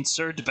can be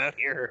concerned about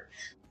here.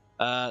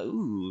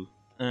 Okay,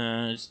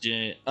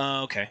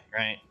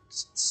 right.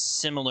 It's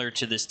similar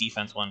to this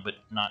defense one, but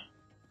not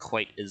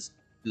quite as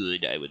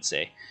good, I would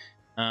say.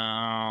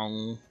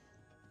 Craft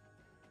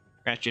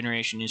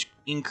generation is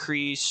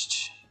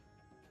increased.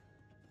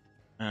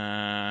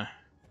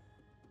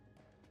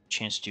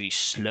 Chance to be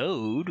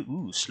slowed.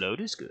 Ooh, slowed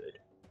is good.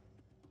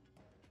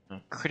 A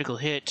critical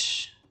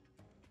hit.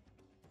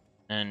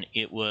 And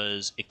it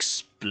was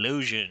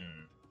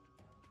explosion.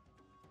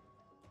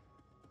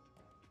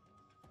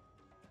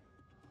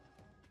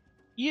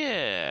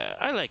 Yeah,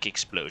 I like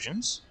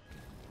explosions.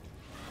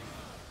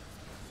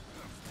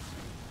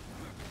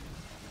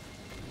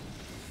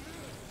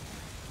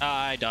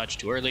 I dodged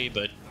too early,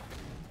 but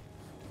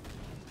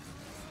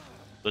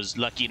was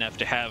lucky enough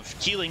to have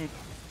healing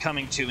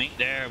coming to me.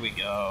 There we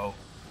go.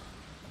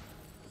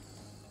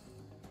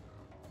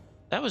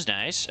 That was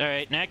nice. All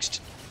right,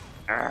 next.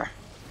 Arrgh.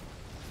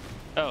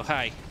 Oh,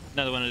 hi.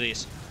 Another one of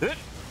these.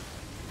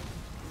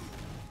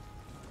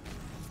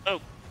 Oh,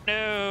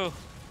 no.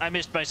 I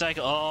missed my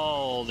cycle.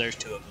 Oh, there's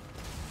two of them.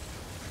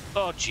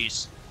 Oh,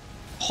 jeez.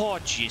 Oh,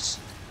 jeez.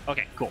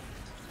 Okay, cool.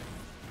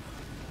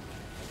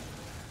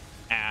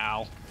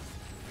 Ow.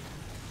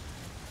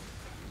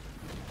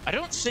 I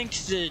don't think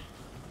the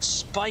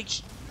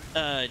spike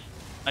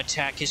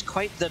attack is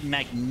quite the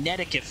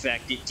magnetic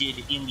effect it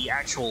did in the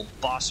actual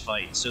boss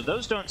fight, so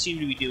those don't seem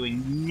to be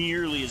doing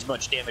nearly as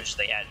much damage as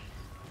they had.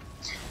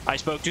 I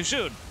spoke too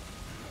soon.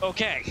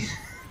 Okay.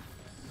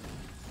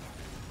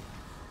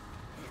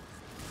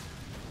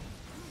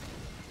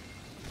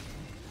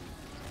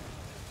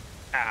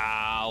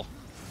 Ow.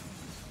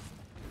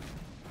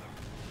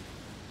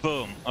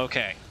 Boom.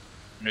 Okay.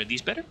 Are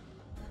these better?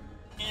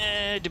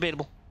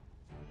 Debatable.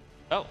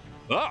 Oh.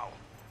 Oh.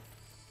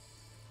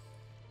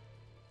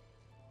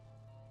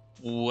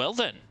 Well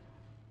then.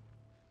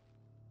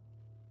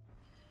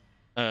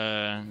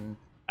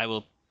 I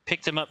will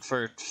pick them up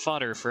for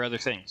fodder for other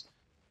things.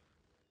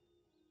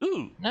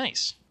 Ooh,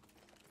 nice.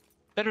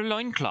 Better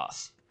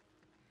loincloth.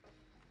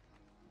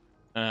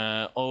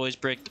 Always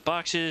break the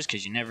boxes,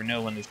 because you never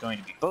know when there's going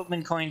to be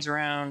boatman coins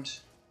around.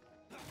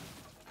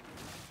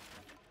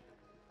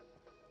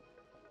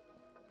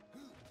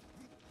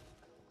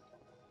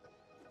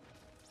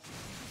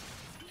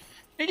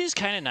 It is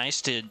kind of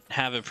nice to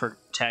have a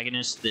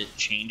protagonist that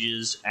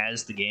changes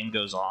as the game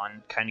goes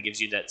on. Kind of gives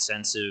you that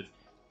sense of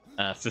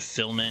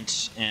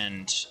fulfillment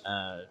and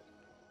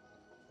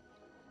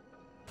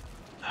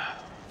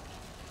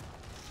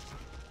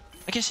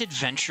I guess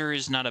adventure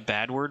is not a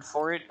bad word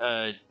for it.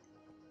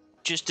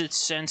 Just a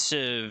sense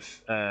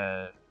of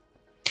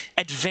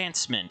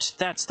advancement.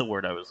 That's the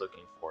word I was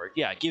looking for.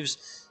 Yeah, it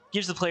gives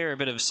the player a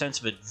bit of a sense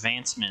of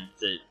advancement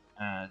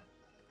that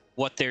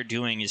what they're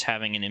doing is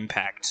having an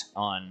impact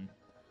on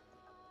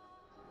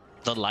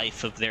the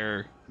life of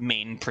their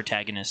main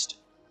protagonist.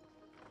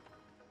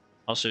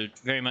 Also,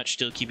 very much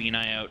still keeping an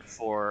eye out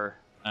for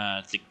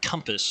the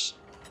compass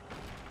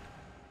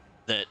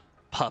that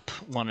Pup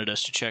wanted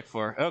us to check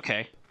for.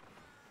 Okay.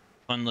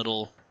 Fun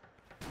little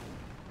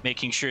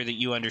making sure that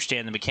you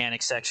understand the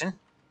mechanics section.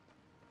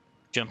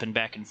 Jumping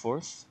back and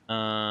forth.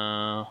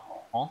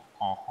 Alright,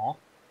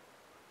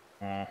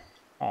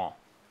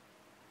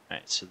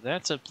 so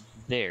that's up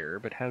there,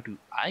 but how do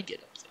I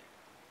get up there?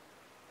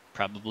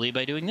 Probably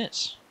by doing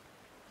this.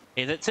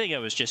 Hey, that thing I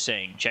was just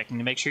saying, checking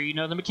to make sure you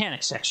know the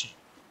mechanics section.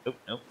 Oh,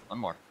 nope, one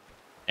more.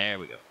 There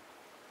we go.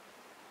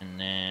 And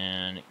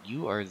then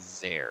you are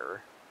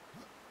there.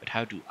 But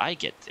how do I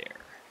get there?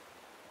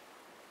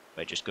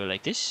 Do I just go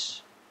like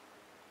this?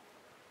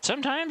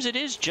 Sometimes it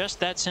is just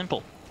that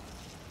simple.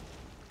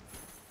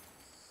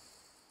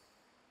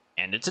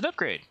 And it's an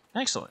upgrade.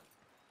 Excellent.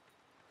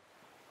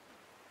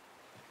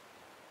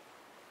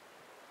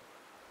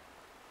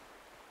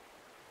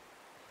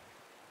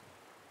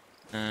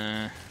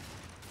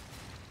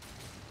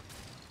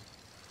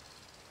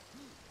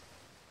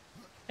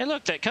 Hey,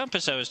 look, that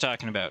compass I was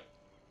talking about.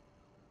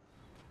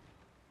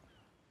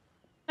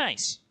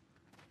 Nice.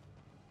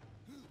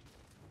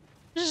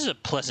 This is a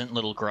pleasant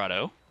little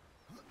grotto.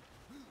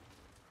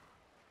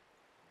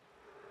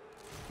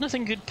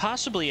 Nothing could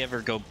possibly ever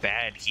go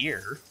bad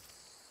here.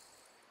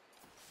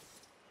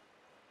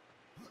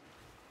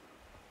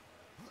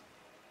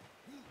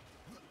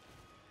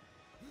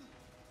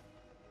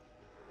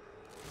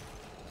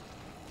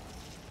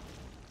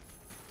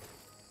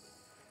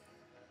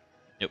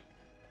 Nope.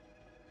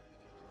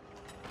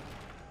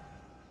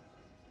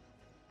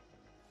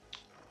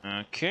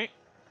 Okay.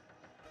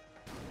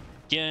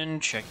 Again,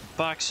 check the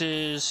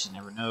boxes. You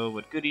never know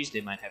what goodies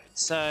they might have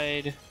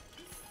inside.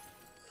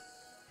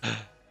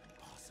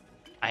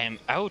 I am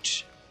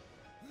out.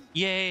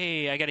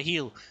 Yay, I gotta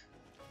heal.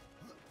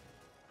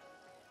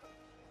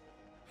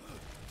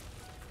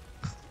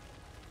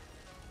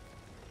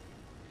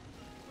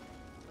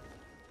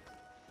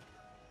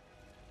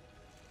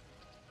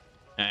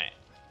 Alright.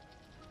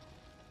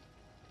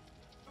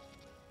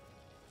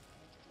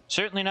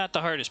 Certainly not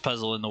the hardest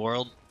puzzle in the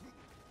world.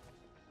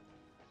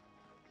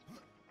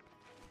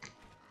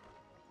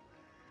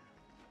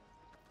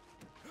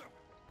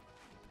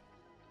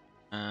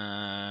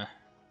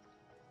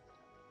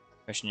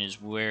 Question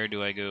is, where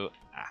do I go?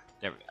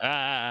 There we go.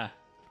 I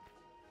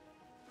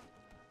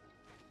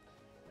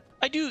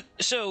do,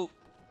 so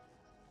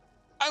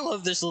I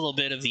love this little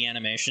bit of the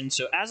animation.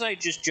 So as I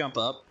just jump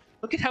up,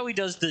 look at how he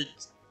does the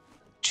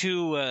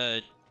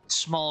two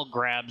small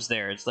grabs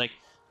there. It's like,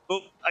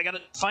 oh, I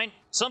gotta find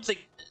something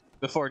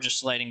before just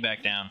sliding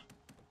back down.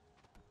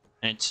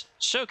 And it's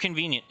so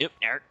convenient. Yep,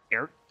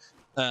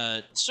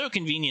 so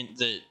convenient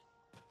that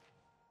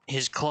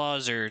his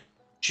claws are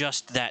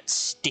just that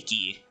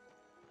sticky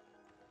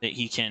that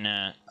he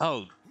can,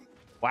 oh,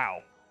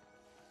 wow.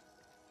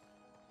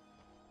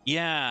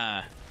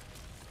 Yeah.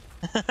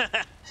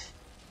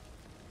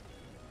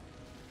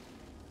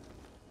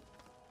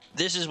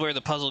 This is where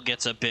the puzzle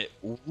gets a bit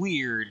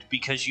weird,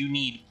 because you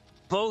need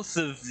both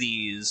of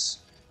these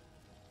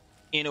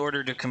in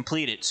order to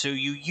complete it. So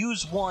you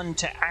use one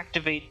to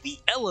activate the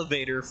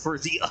elevator for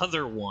the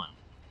other one.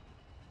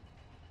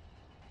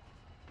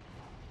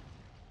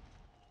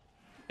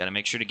 Gotta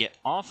make sure to get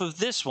off of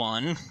this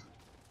one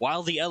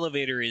while the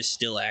elevator is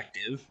still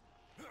active,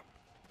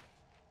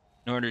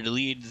 in order to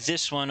lead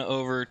this one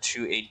over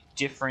to a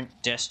different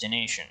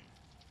destination.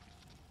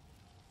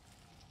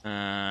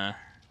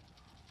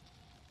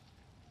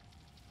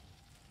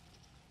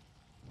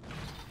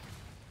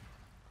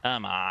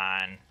 Come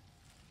on.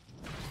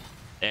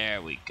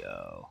 There we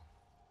go.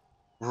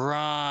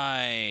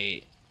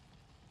 Right.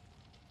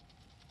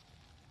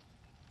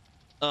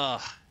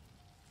 Ugh.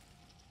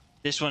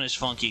 This one is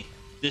funky.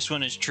 This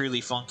one is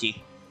truly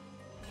funky.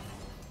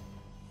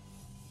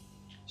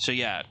 So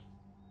yeah.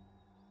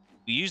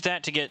 We use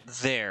that to get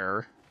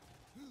there.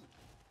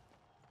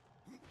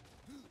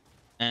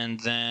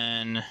 And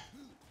then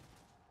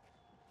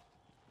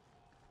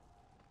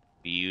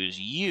we use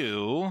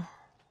you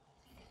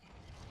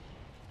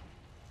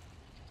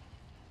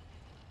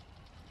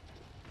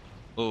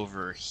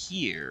over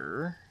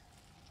here,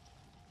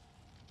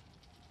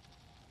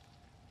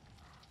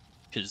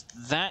 because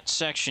that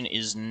section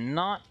is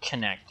not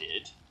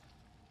connected.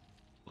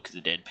 Look at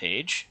the dead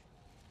page.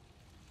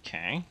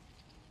 Okay.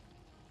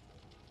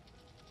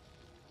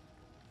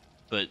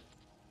 But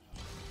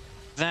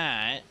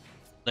that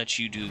lets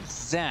you do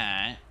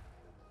that,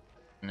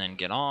 and then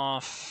get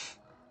off,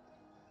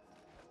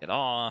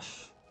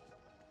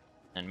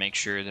 and make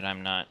sure that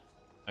I'm not...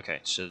 Okay,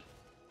 so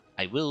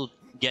I will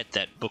get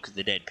that Book of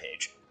the Dead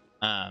page.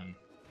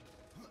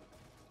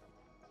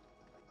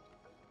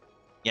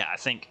 Yeah, I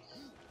think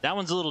that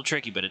one's a little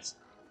tricky, but it's...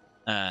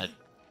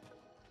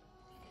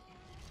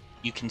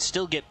 you can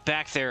still get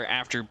back there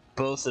after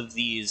both of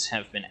these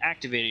have been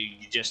activated.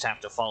 You just have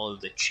to follow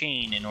the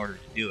chain in order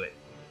to do it.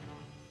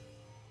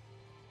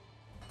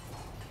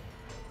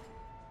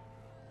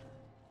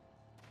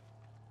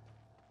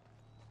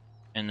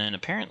 And then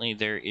apparently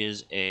there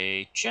is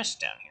a chest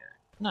down here.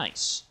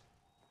 Nice.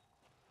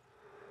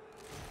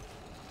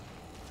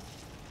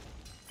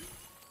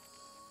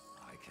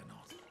 I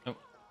cannot. Oh.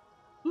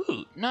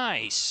 Ooh,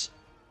 nice.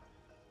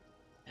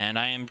 And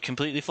I am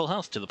completely full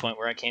health to the point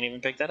where I can't even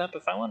pick that up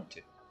if I wanted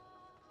to.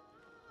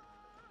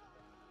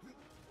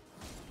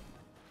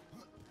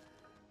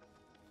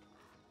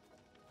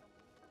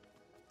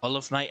 All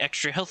of my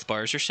extra health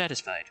bars are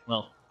satisfied.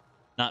 Well,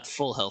 not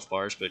full health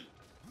bars, but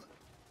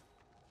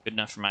good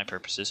enough for my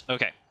purposes.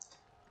 Okay.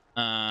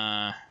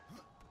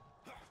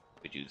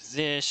 We do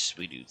this,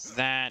 we do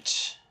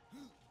that.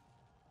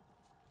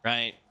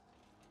 Right.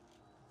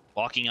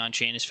 Walking on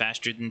chain is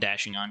faster than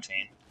dashing on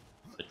chain.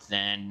 But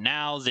then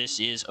now this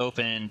is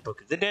open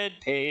Book of the Dead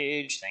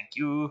page. Thank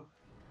you.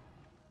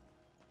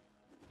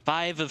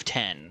 5 of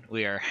 10.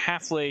 We are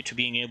halfway to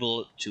being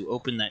able to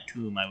open that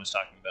tomb I was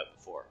talking about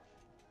before.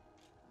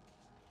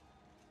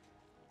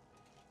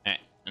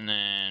 Alright, and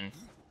then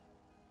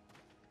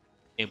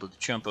able to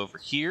jump over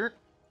here.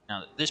 Now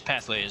that this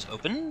pathway is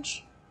opened.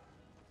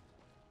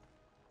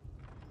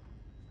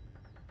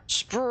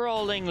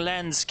 Sprawling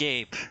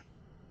landscape.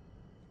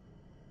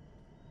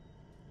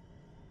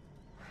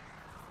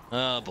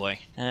 Oh boy,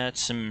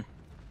 that's some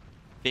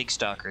big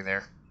stalker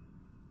there.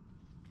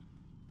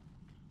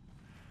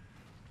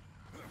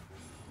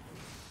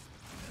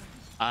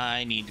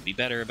 I need to be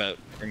better about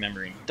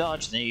remembering to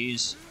dodge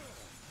these.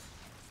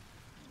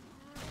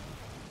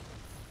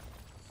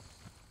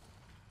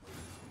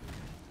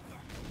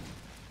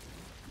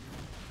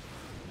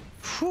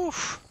 Whew.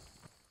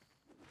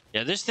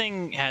 Yeah, this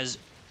thing has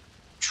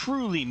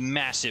truly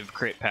massive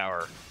crit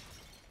power.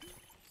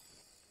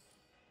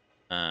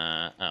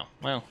 Oh,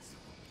 well.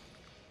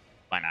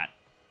 Why not?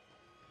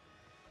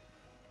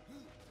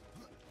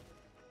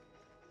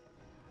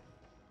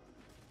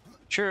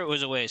 Sure, it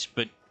was a waste,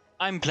 but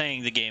I'm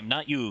playing the game,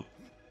 not you.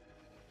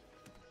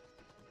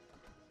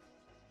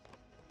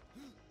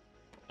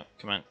 Oh,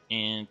 come on,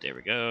 and there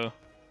we go.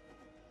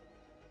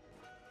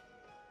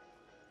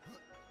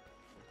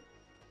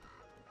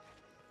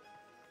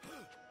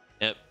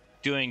 Yep,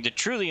 doing the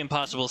truly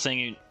impossible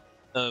thing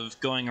of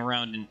going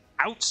around an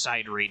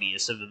outside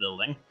radius of the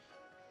building.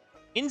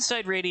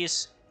 Inside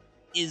radius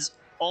is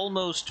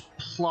almost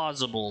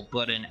plausible,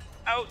 but an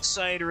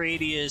outside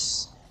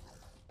radius,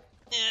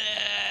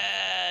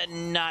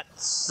 not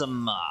so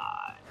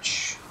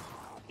much.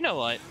 You know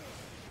what?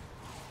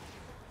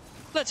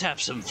 Let's have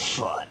some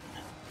fun.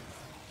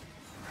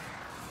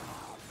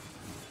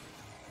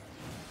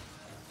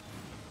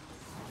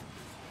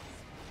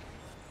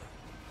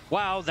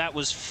 Wow, that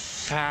was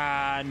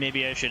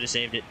maybe I should have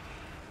saved it.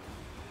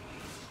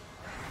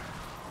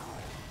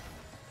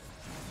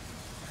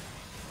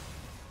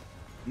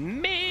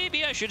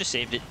 Maybe I should have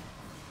saved it.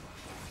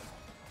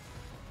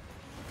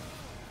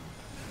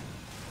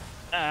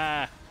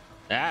 Ay,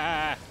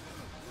 ay,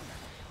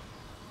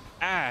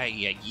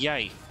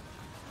 ay.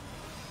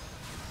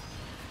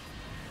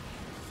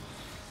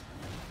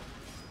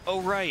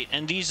 Oh, right,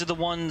 and these are the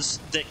ones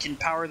that can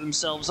power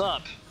themselves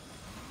up.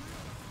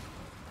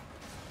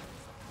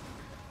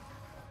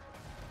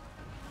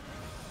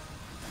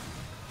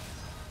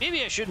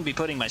 Maybe I shouldn't be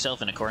putting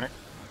myself in a corner.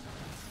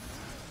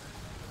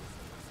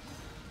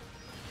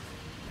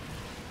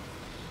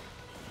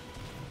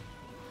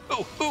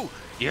 Oh, oh,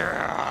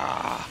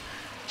 yeah!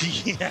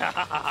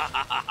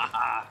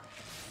 Yeah!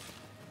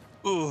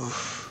 Ooh.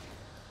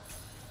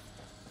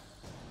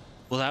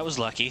 Well, that was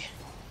lucky.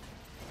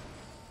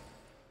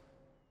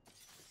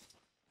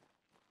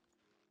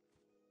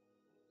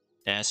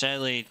 Yeah,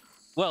 sadly...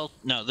 Well,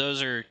 no,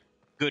 those are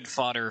good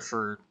fodder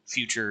for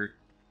future...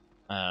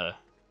 or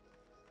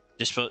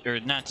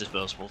not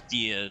disposable,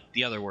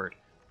 the other word.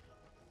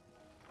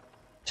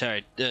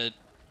 Sorry, bit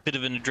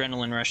of an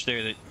adrenaline rush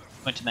there that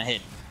went to my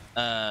head.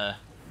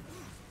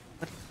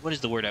 What is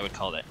the word I would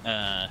call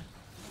that?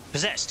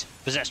 Possessed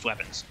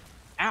weapons.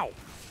 Ow!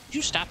 Did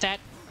you stop that?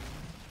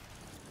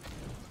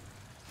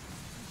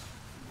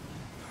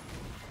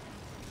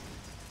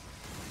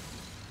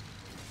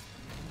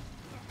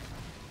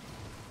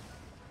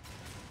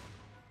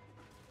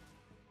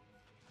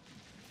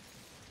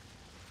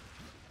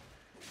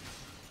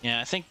 Yeah,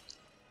 I think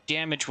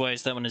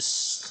damage-wise that one is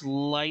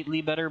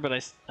slightly better, but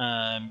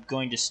I'm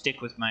going to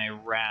stick with my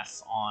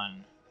Wrath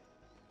on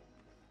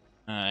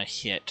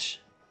hit.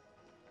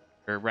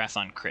 Or Wrath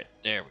on crit.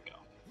 There we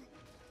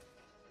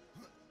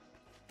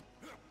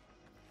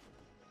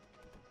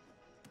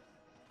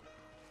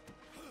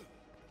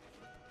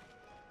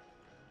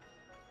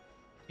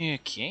go.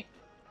 Okay.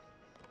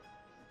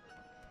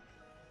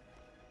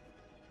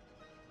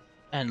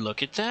 And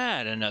look at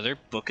that, another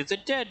Book of the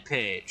Dead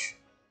page.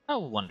 How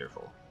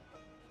wonderful.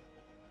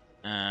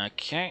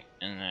 Okay,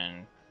 and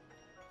then...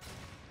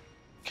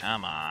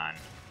 Come on.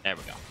 There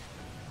we go.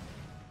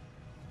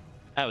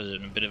 That was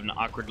in a bit of an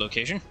awkward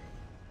location.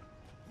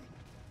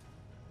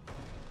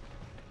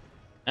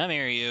 Come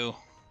here, you.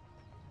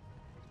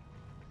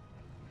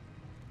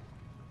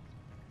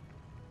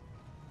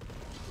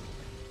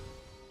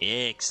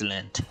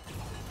 Excellent.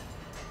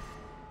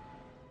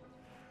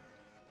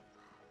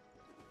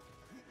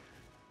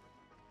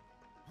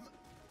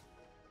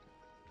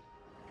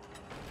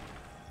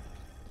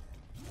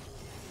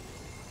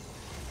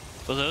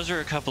 Well, those are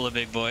a couple of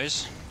big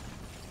boys.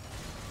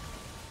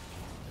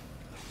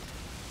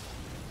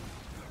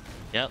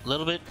 Yep, a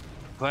little bit,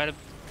 quite a...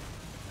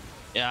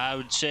 Yeah, I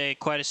would say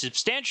quite a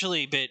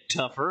substantially bit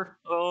tougher.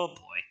 Oh,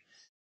 boy.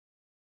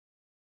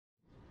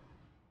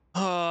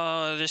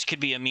 Oh, this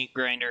could be a meat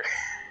grinder.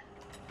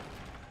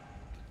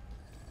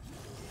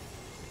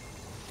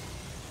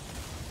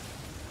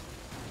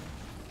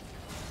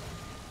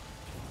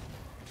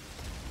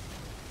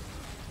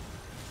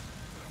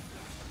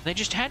 They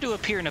just had to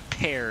appear in a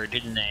pair,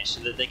 didn't they?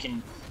 So that they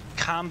can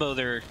combo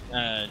their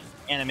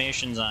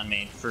animations on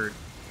me for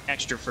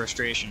extra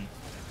frustration.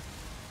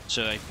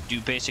 So I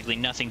do basically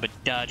nothing but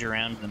dodge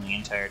around them the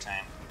entire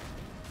time.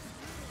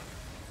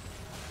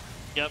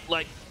 Yep,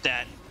 like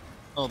that.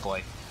 Oh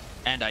boy.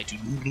 And I do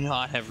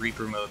not have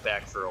Reaper mode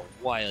back for a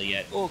while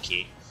yet.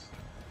 Okay.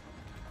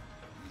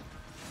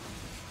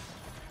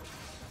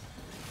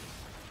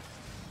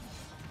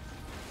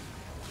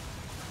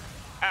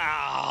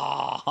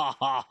 Ow!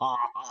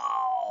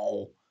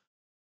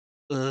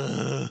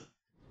 Ugh.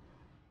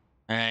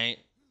 Alright.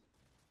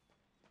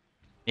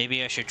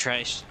 Maybe I should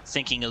try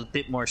thinking a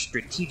bit more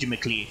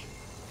strategically.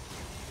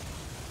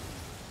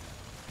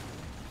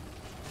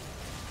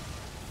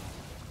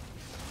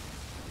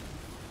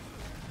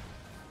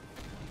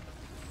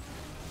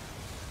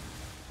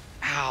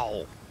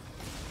 Ow!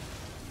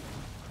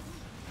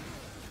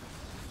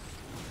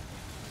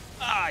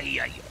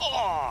 Ay,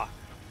 oh!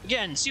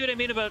 Again, see what I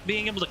mean about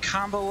being able to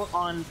combo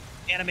on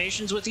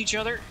animations with each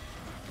other?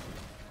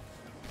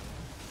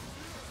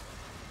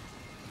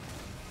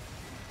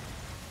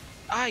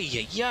 Ay,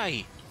 ay,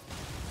 ay.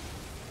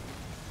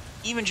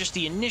 Even just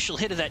the initial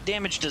hit of that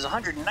damage does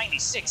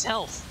 196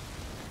 health.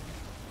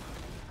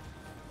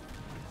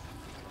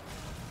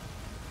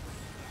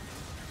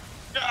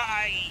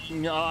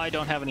 No, I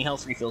don't have any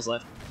health refills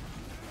left.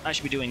 I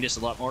should be doing this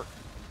a lot more.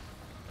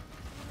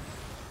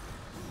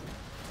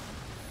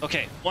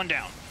 Okay, one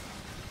down.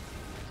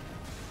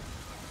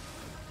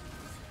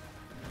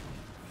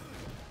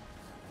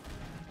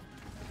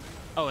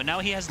 Oh, and now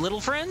he has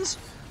little friends?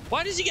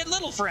 Why does he get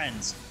little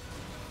friends?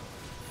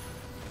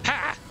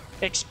 Ha!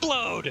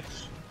 Explode!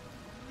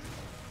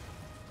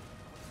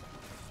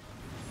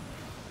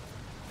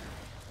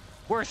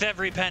 Worth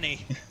every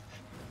penny.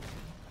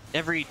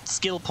 Every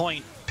skill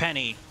point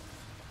penny.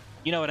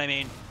 You know what I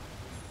mean.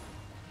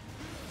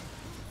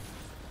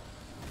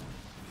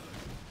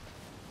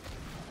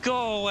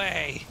 Go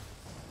away!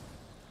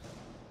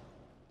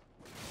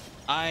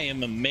 I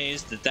am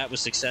amazed that that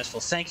was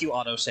successful. Thank you,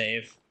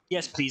 autosave.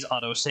 Yes, please,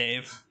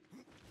 autosave.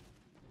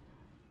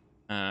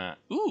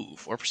 Ooh,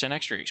 4%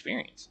 extra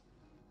experience.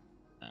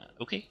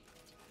 Okay.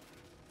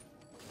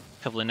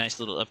 Couple of nice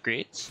little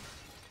upgrades.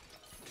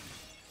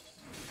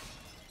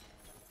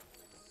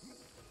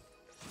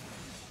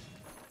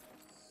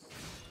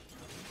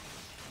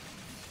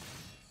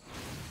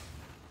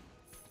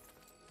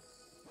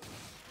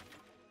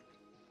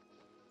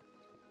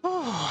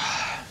 Oh.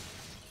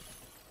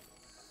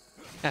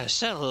 Gotta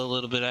settle a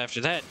little bit after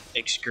that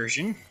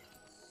excursion.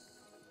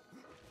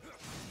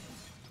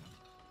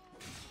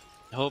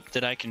 Hope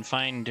that I can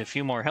find a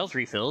few more health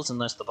refills,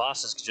 unless the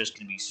boss is just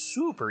going to be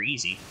super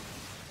easy.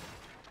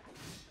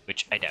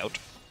 Which I doubt.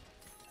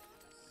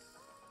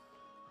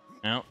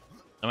 No,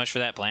 so much for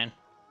that plan.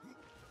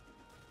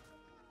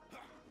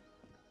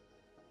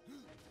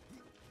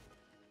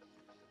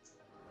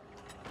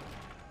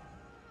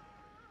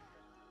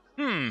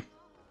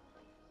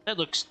 That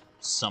looks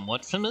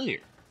somewhat familiar.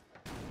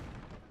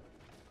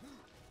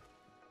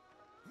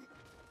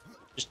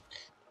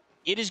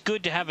 It is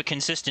good to have a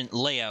consistent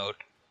layout,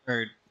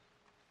 or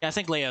yeah, I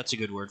think layout's a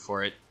good word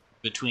for it,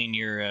 between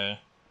your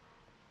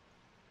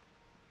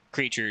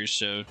creatures,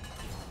 so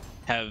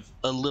have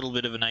a little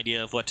bit of an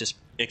idea of what to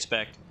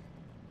expect.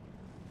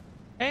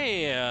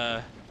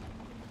 Hey,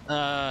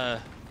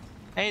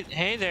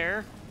 hey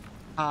there.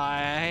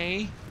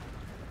 Hi.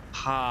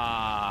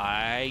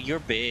 Hi, you're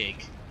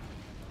big.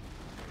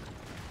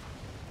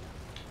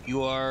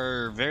 You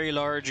are very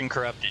large and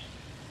corrupted.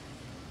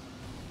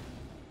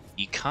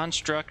 The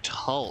Construct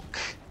Hulk.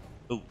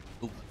 Oh,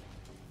 oh.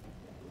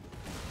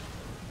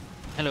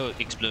 Hello,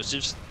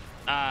 explosives.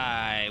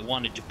 I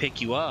wanted to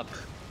pick you up.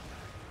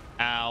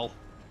 Ow.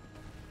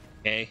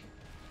 Okay.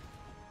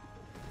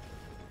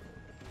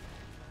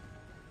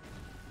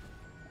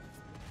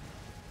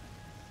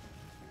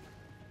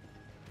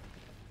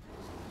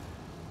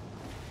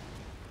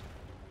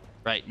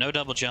 Right, no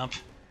double jump.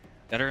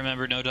 Gotta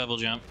remember, no double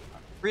jump.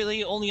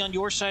 Really? Only on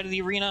your side of the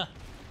arena?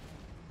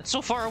 That's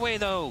so far away,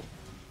 though.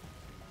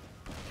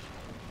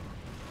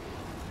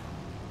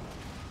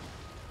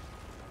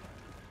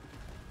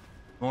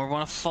 More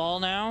want to fall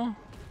now?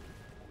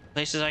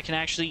 Places I can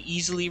actually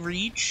easily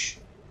reach?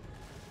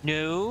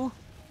 No?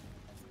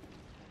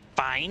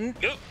 Fine.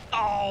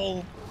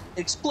 Oh!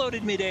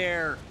 Exploded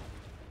midair!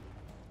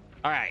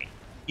 Alright.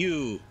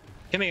 You.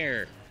 Come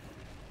here.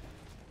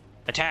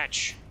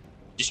 Attach.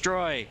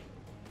 Destroy.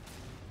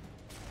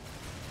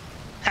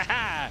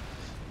 Haha!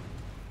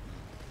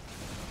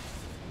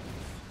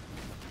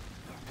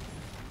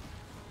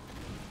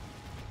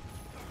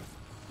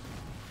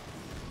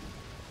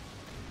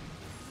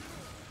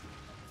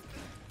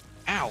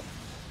 Ow!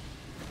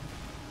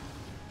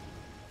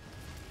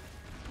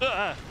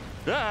 Ah!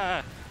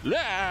 Ah!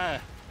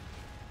 Ah!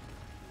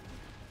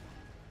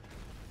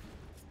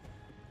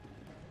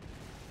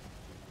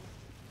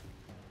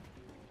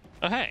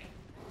 Oh, hey.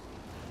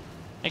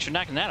 Thanks for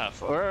knocking that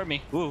off. Or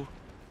me. Woo.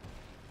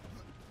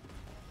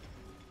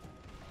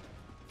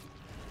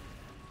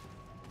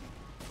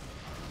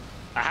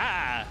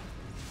 Aha!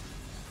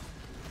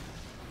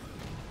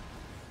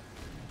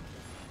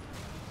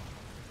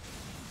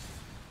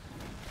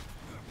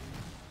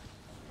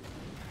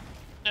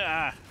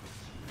 Ah!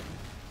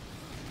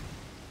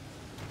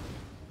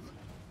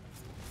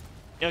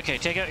 Okay,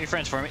 take out your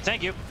friends for me.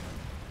 Thank you.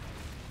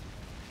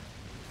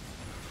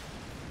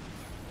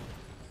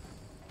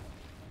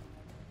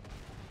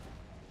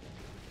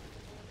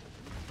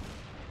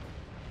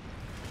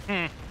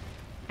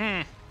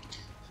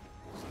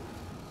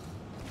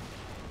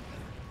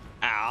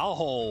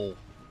 Ow!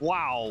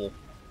 Wow!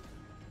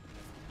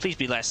 Please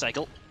be last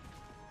cycle.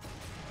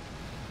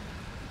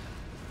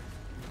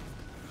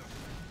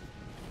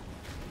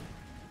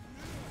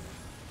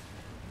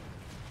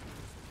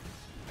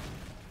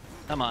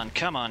 Come on,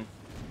 come on.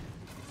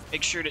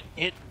 Make sure to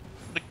hit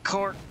the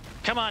core.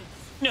 Come on!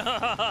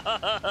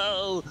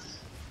 No!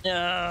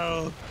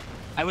 No!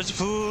 I was a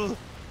fool!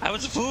 I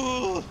was a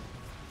fool!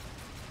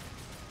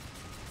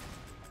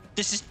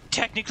 This is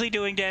technically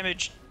doing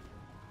damage.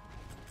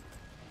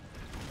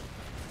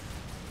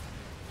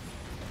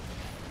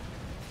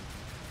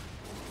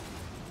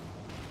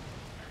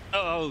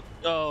 Oh,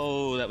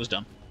 oh, that was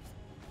dumb.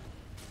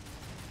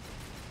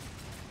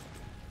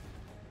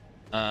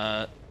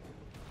 Oh,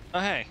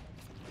 hey.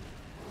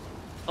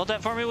 Hold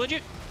that for me, would you?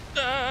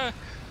 Got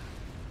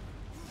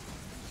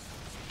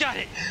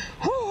it!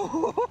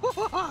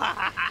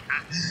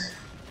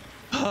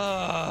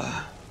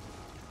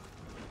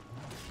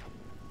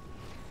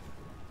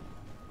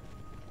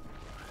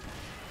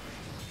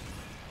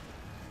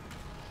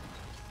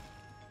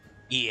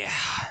 Yeah.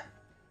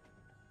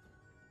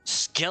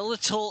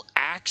 Skeletal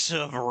Axe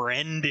of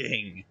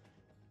Rending.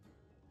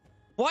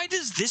 Why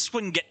does this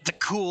one get the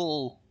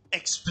cool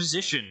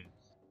exposition?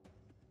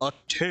 A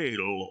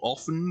tale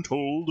often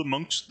told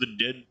amongst the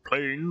dead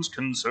plains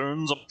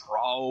concerns a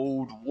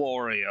proud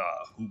warrior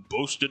who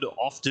boasted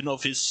often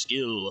of his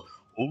skill,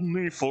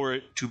 only for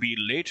it to be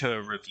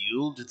later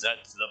revealed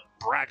that the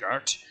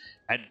braggart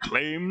had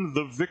claimed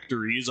the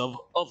victories of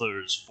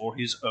others for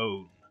his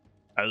own.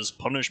 As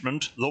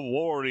punishment, the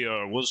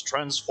warrior was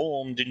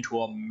transformed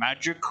into a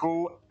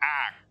magical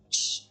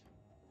axe,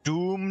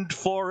 doomed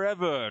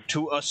forever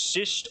to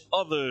assist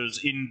others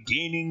in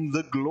gaining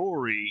the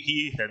glory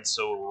he had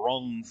so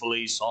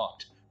wrongfully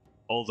sought.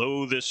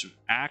 Although this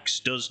axe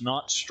does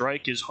not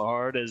strike as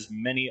hard as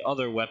many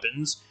other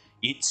weapons,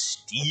 it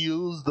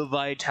steals the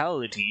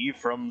vitality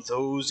from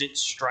those it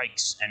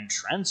strikes and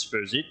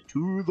transfers it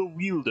to the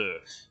wielder,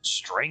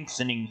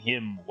 strengthening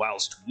him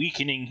whilst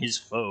weakening his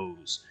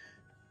foes.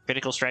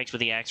 Critical strikes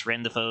with the axe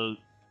rend the foe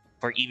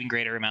for even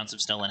greater amounts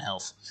of stolen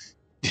health.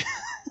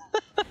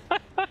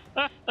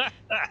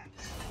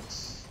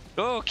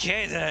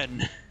 Okay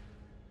then.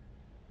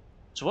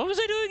 So what was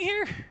I doing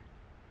here?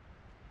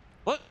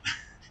 What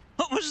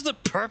was the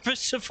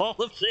purpose of all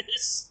of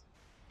this?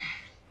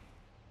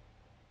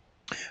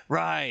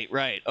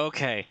 Right,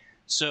 okay.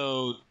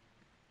 So,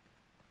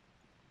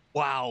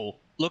 wow,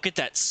 look at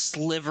that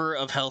sliver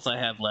of health I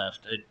have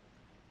left. I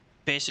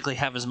basically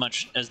have as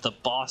much as the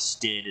boss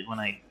did when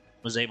I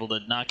was able to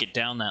knock it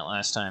down that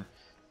last time.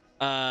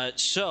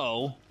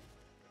 So,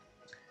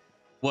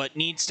 what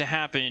needs to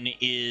happen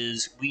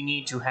is we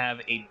need to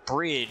have a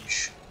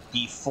bridge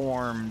be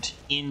formed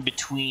in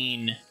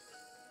between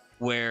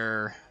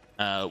where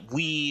to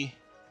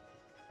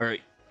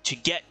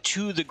get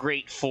to the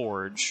Great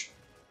Forge,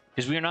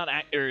 because we are not,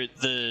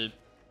 the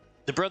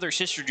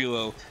brother-sister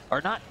duo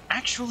are not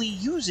actually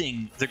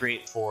using the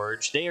Great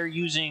Forge. They are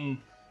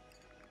using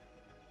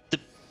the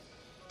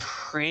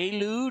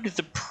prelude,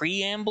 the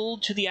preamble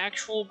to the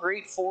actual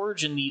Great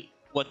Forge, and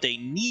what they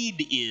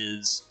need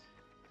is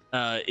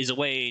a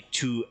way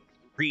to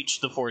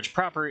reach the Forge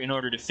proper in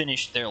order to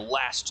finish their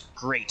last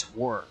great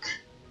work.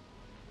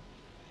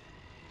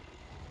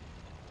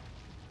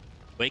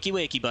 Wakey,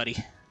 wakey, buddy.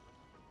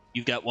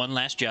 You've got one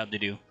last job to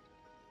do.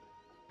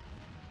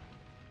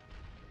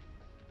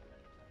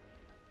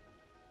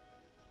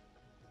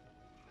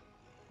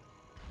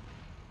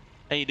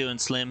 How you doing,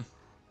 Slim?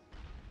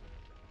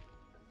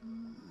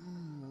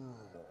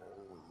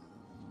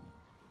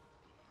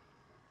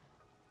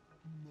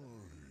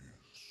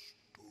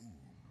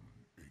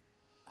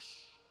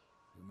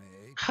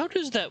 How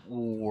does that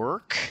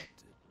work?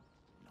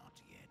 Not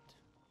yet.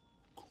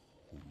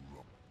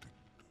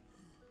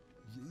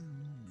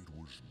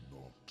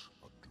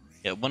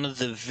 Yeah, one of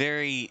the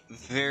very,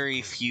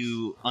 very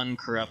few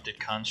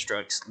uncorrupted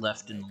constructs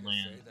left in the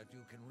land. Say that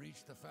you can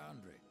reach the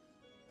foundry,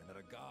 and that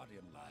a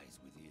guardian lies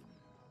within.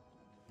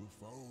 The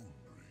foundry,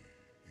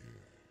 yes.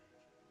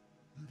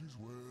 It is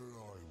where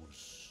I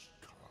was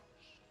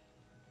cast.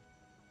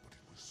 But it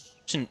was...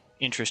 It's an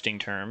interesting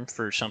term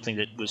for something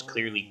that was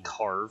clearly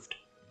carved.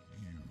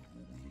 You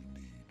will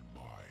need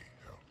my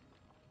help.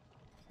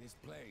 This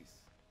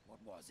place, what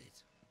was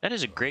it? That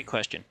is a great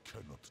question.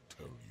 Cannot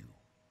tell you.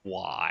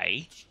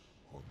 Why?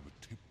 On the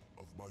tip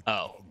of my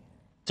Oh, tongue.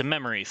 it's a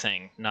memory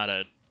thing, not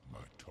a... My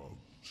tongue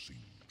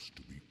seems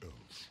to be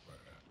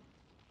elsewhere.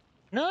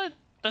 No,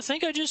 I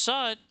think I just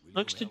saw it.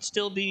 Looks to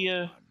still be,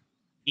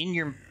 in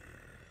your...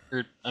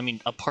 a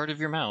part of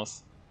your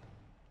mouth.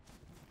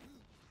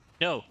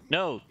 No,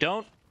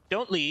 don't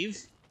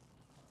leave.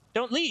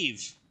 Don't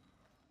leave.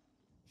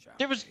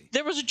 There was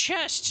a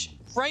chest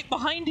right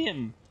behind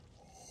him.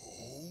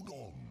 Hold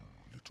on,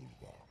 little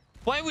one.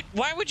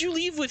 Why would you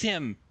leave with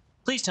him?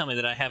 Please tell me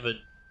that I have a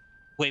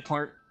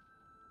waypoint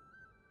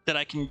that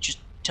I can just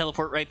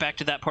teleport right back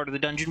to that part of the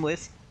dungeon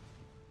with.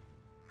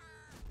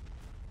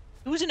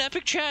 It was an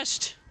epic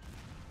chest.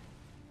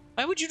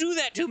 Why would you do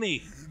that to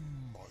me?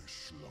 In my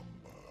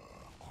slumber,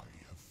 I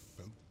have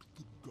felt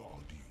the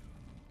guardian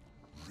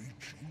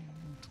reaching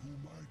into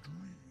my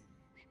dreams.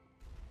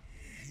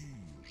 He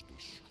is the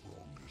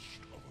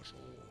strongest of us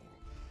all,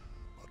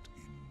 but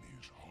in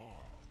his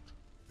heart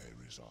there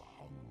is a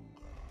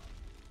hunger.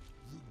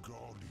 The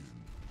guardian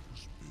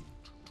was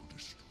built to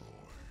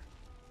destroy.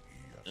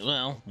 He has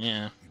Well,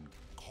 yeah. in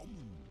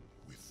common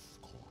with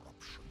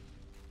corruption.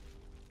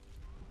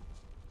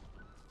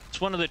 It's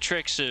one of the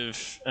tricks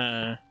of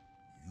You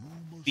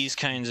must these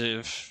kinds of... Adar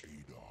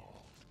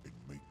and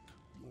make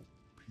your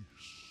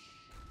peace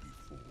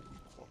before we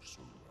cross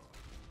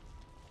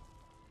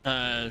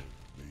over.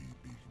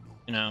 Maybe no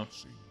you know,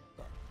 passing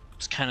back.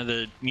 it's kind of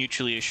the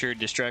mutually assured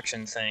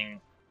destruction thing.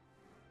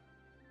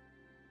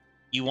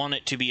 You want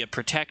it to be a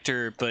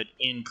protector, but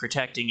in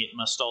protecting it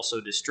must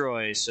also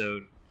destroy,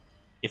 so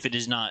if it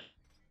is not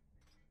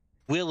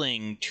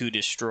willing to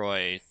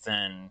destroy,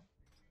 then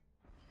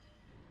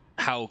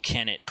how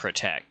can it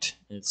protect?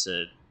 It's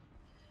a...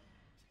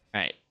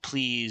 Alright,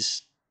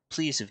 please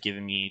have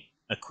given me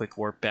a quick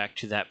warp back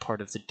to that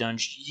part of the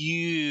dungeon.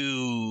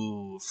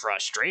 You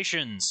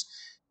frustrations!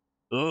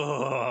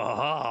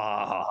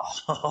 Ugh.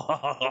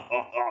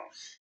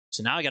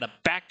 So now I gotta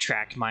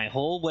backtrack my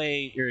whole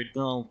way,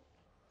 well,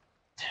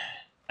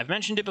 I've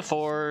mentioned it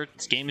before,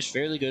 this game is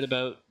fairly good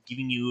about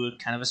giving you a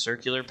kind of a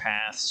circular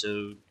path,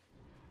 so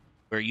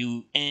where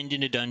you end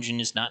in a dungeon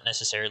is not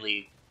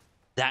necessarily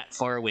that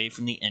far away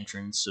from the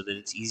entrance, so that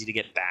it's easy to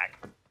get back.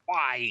 But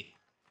why?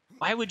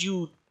 Why would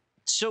you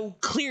so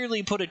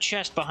clearly put a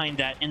chest behind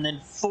that and then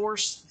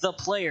force the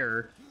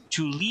player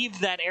to leave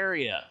that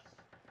area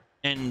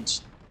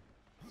and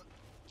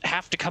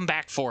have to come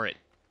back for it.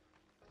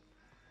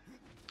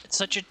 It's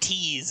such a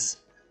tease.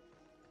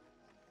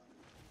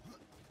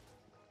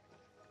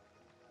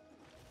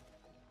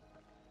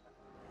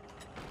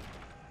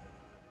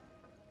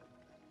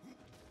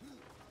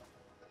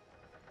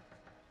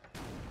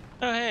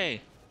 Oh,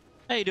 hey.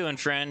 How you doing,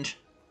 friend?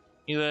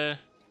 You,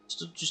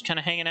 still just kind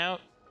of hanging out?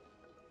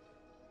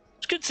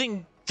 It's a good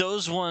thing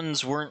those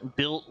ones weren't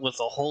built with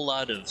a whole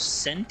lot of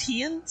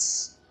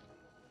sentience.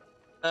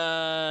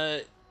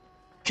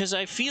 Because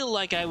I feel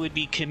like I would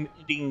be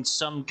committing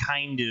some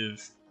kind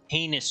of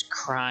heinous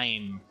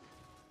crime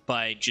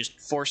by just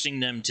forcing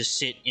them to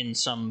sit in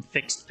some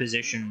fixed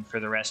position for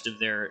the rest of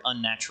their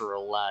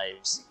unnatural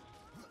lives.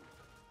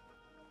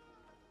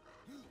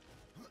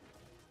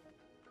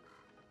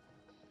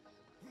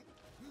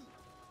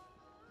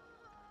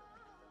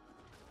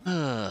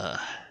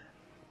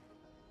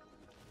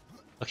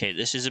 Okay,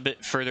 this is a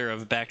bit further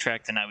of a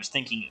backtrack than I was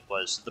thinking it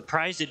was. The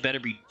prize had better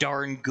be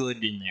darn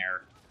good in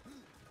there.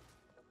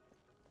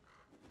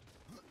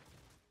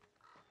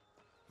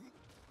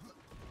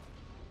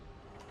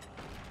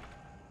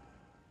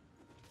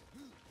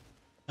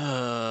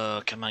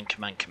 Oh, come on,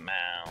 come on, come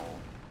on.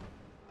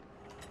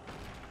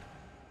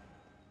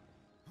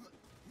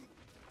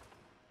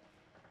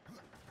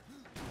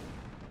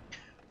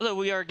 Although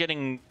we are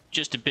getting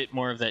just a bit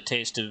more of that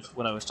taste of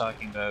what I was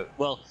talking about.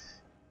 Well,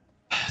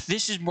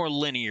 this is more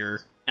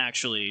linear,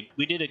 actually.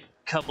 We did a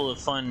couple of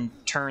fun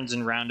turns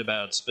and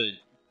roundabouts, but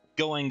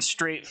going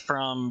straight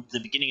from the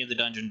beginning of the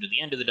dungeon to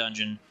the end of the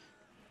dungeon,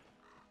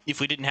 if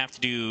we didn't have to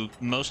do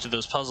most of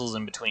those puzzles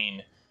in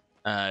between,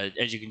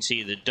 as you can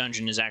see, the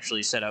dungeon is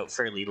actually set out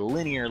fairly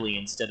linearly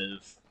instead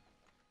of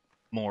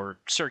more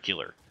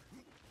circular.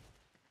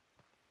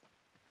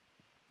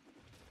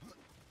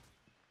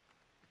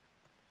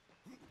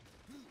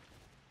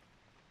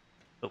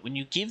 But when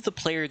you give the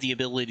player the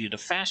ability to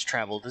fast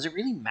travel, does it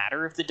really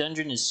matter if the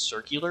dungeon is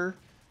circular?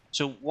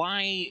 So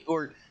why,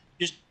 or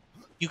just,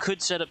 you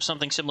could set up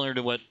something similar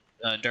to what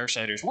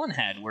Darksiders 1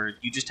 had, where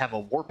you just have a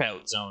warp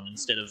out zone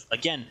instead of,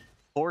 again,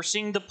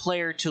 forcing the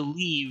player to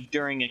leave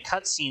during a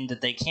cutscene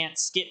that they can't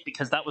skip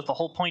because that was the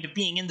whole point of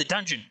being in the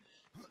dungeon.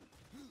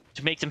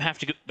 To make them have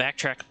to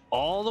backtrack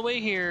all the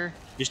way here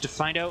just to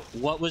find out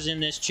what was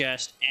in this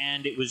chest,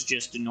 and it was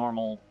just a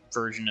normal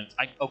version of...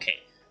 okay,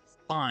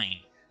 fine.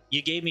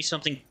 You gave me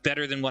something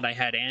better than what I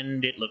had,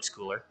 and it looks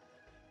cooler.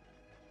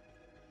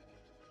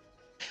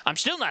 I'm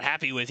still not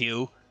happy with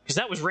you, because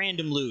that was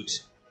random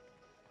loot.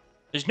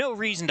 There's no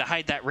reason to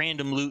hide that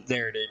random loot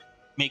there to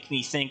make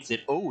me think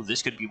that, oh,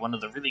 this could be one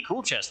of the really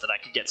cool chests that I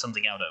could get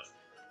something out of.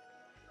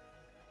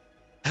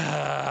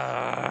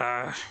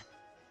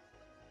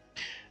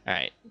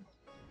 Alright,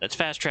 let's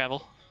fast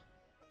travel,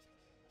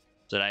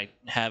 so that I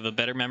have a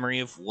better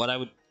memory of what I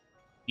would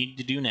need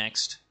to do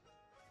next.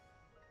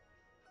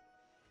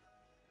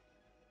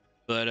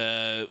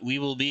 But we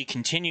will be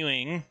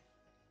continuing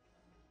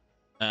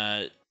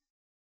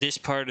this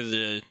part of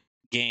the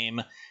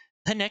game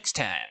the next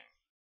time.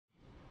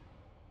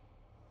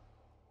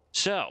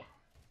 So,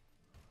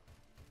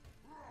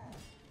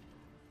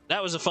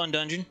 that was a fun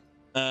dungeon.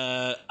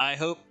 I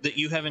hope that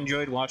you have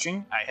enjoyed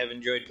watching. I have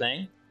enjoyed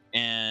playing.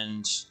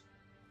 And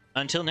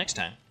until next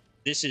time,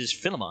 this is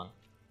Philemon,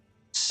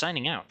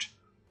 signing out.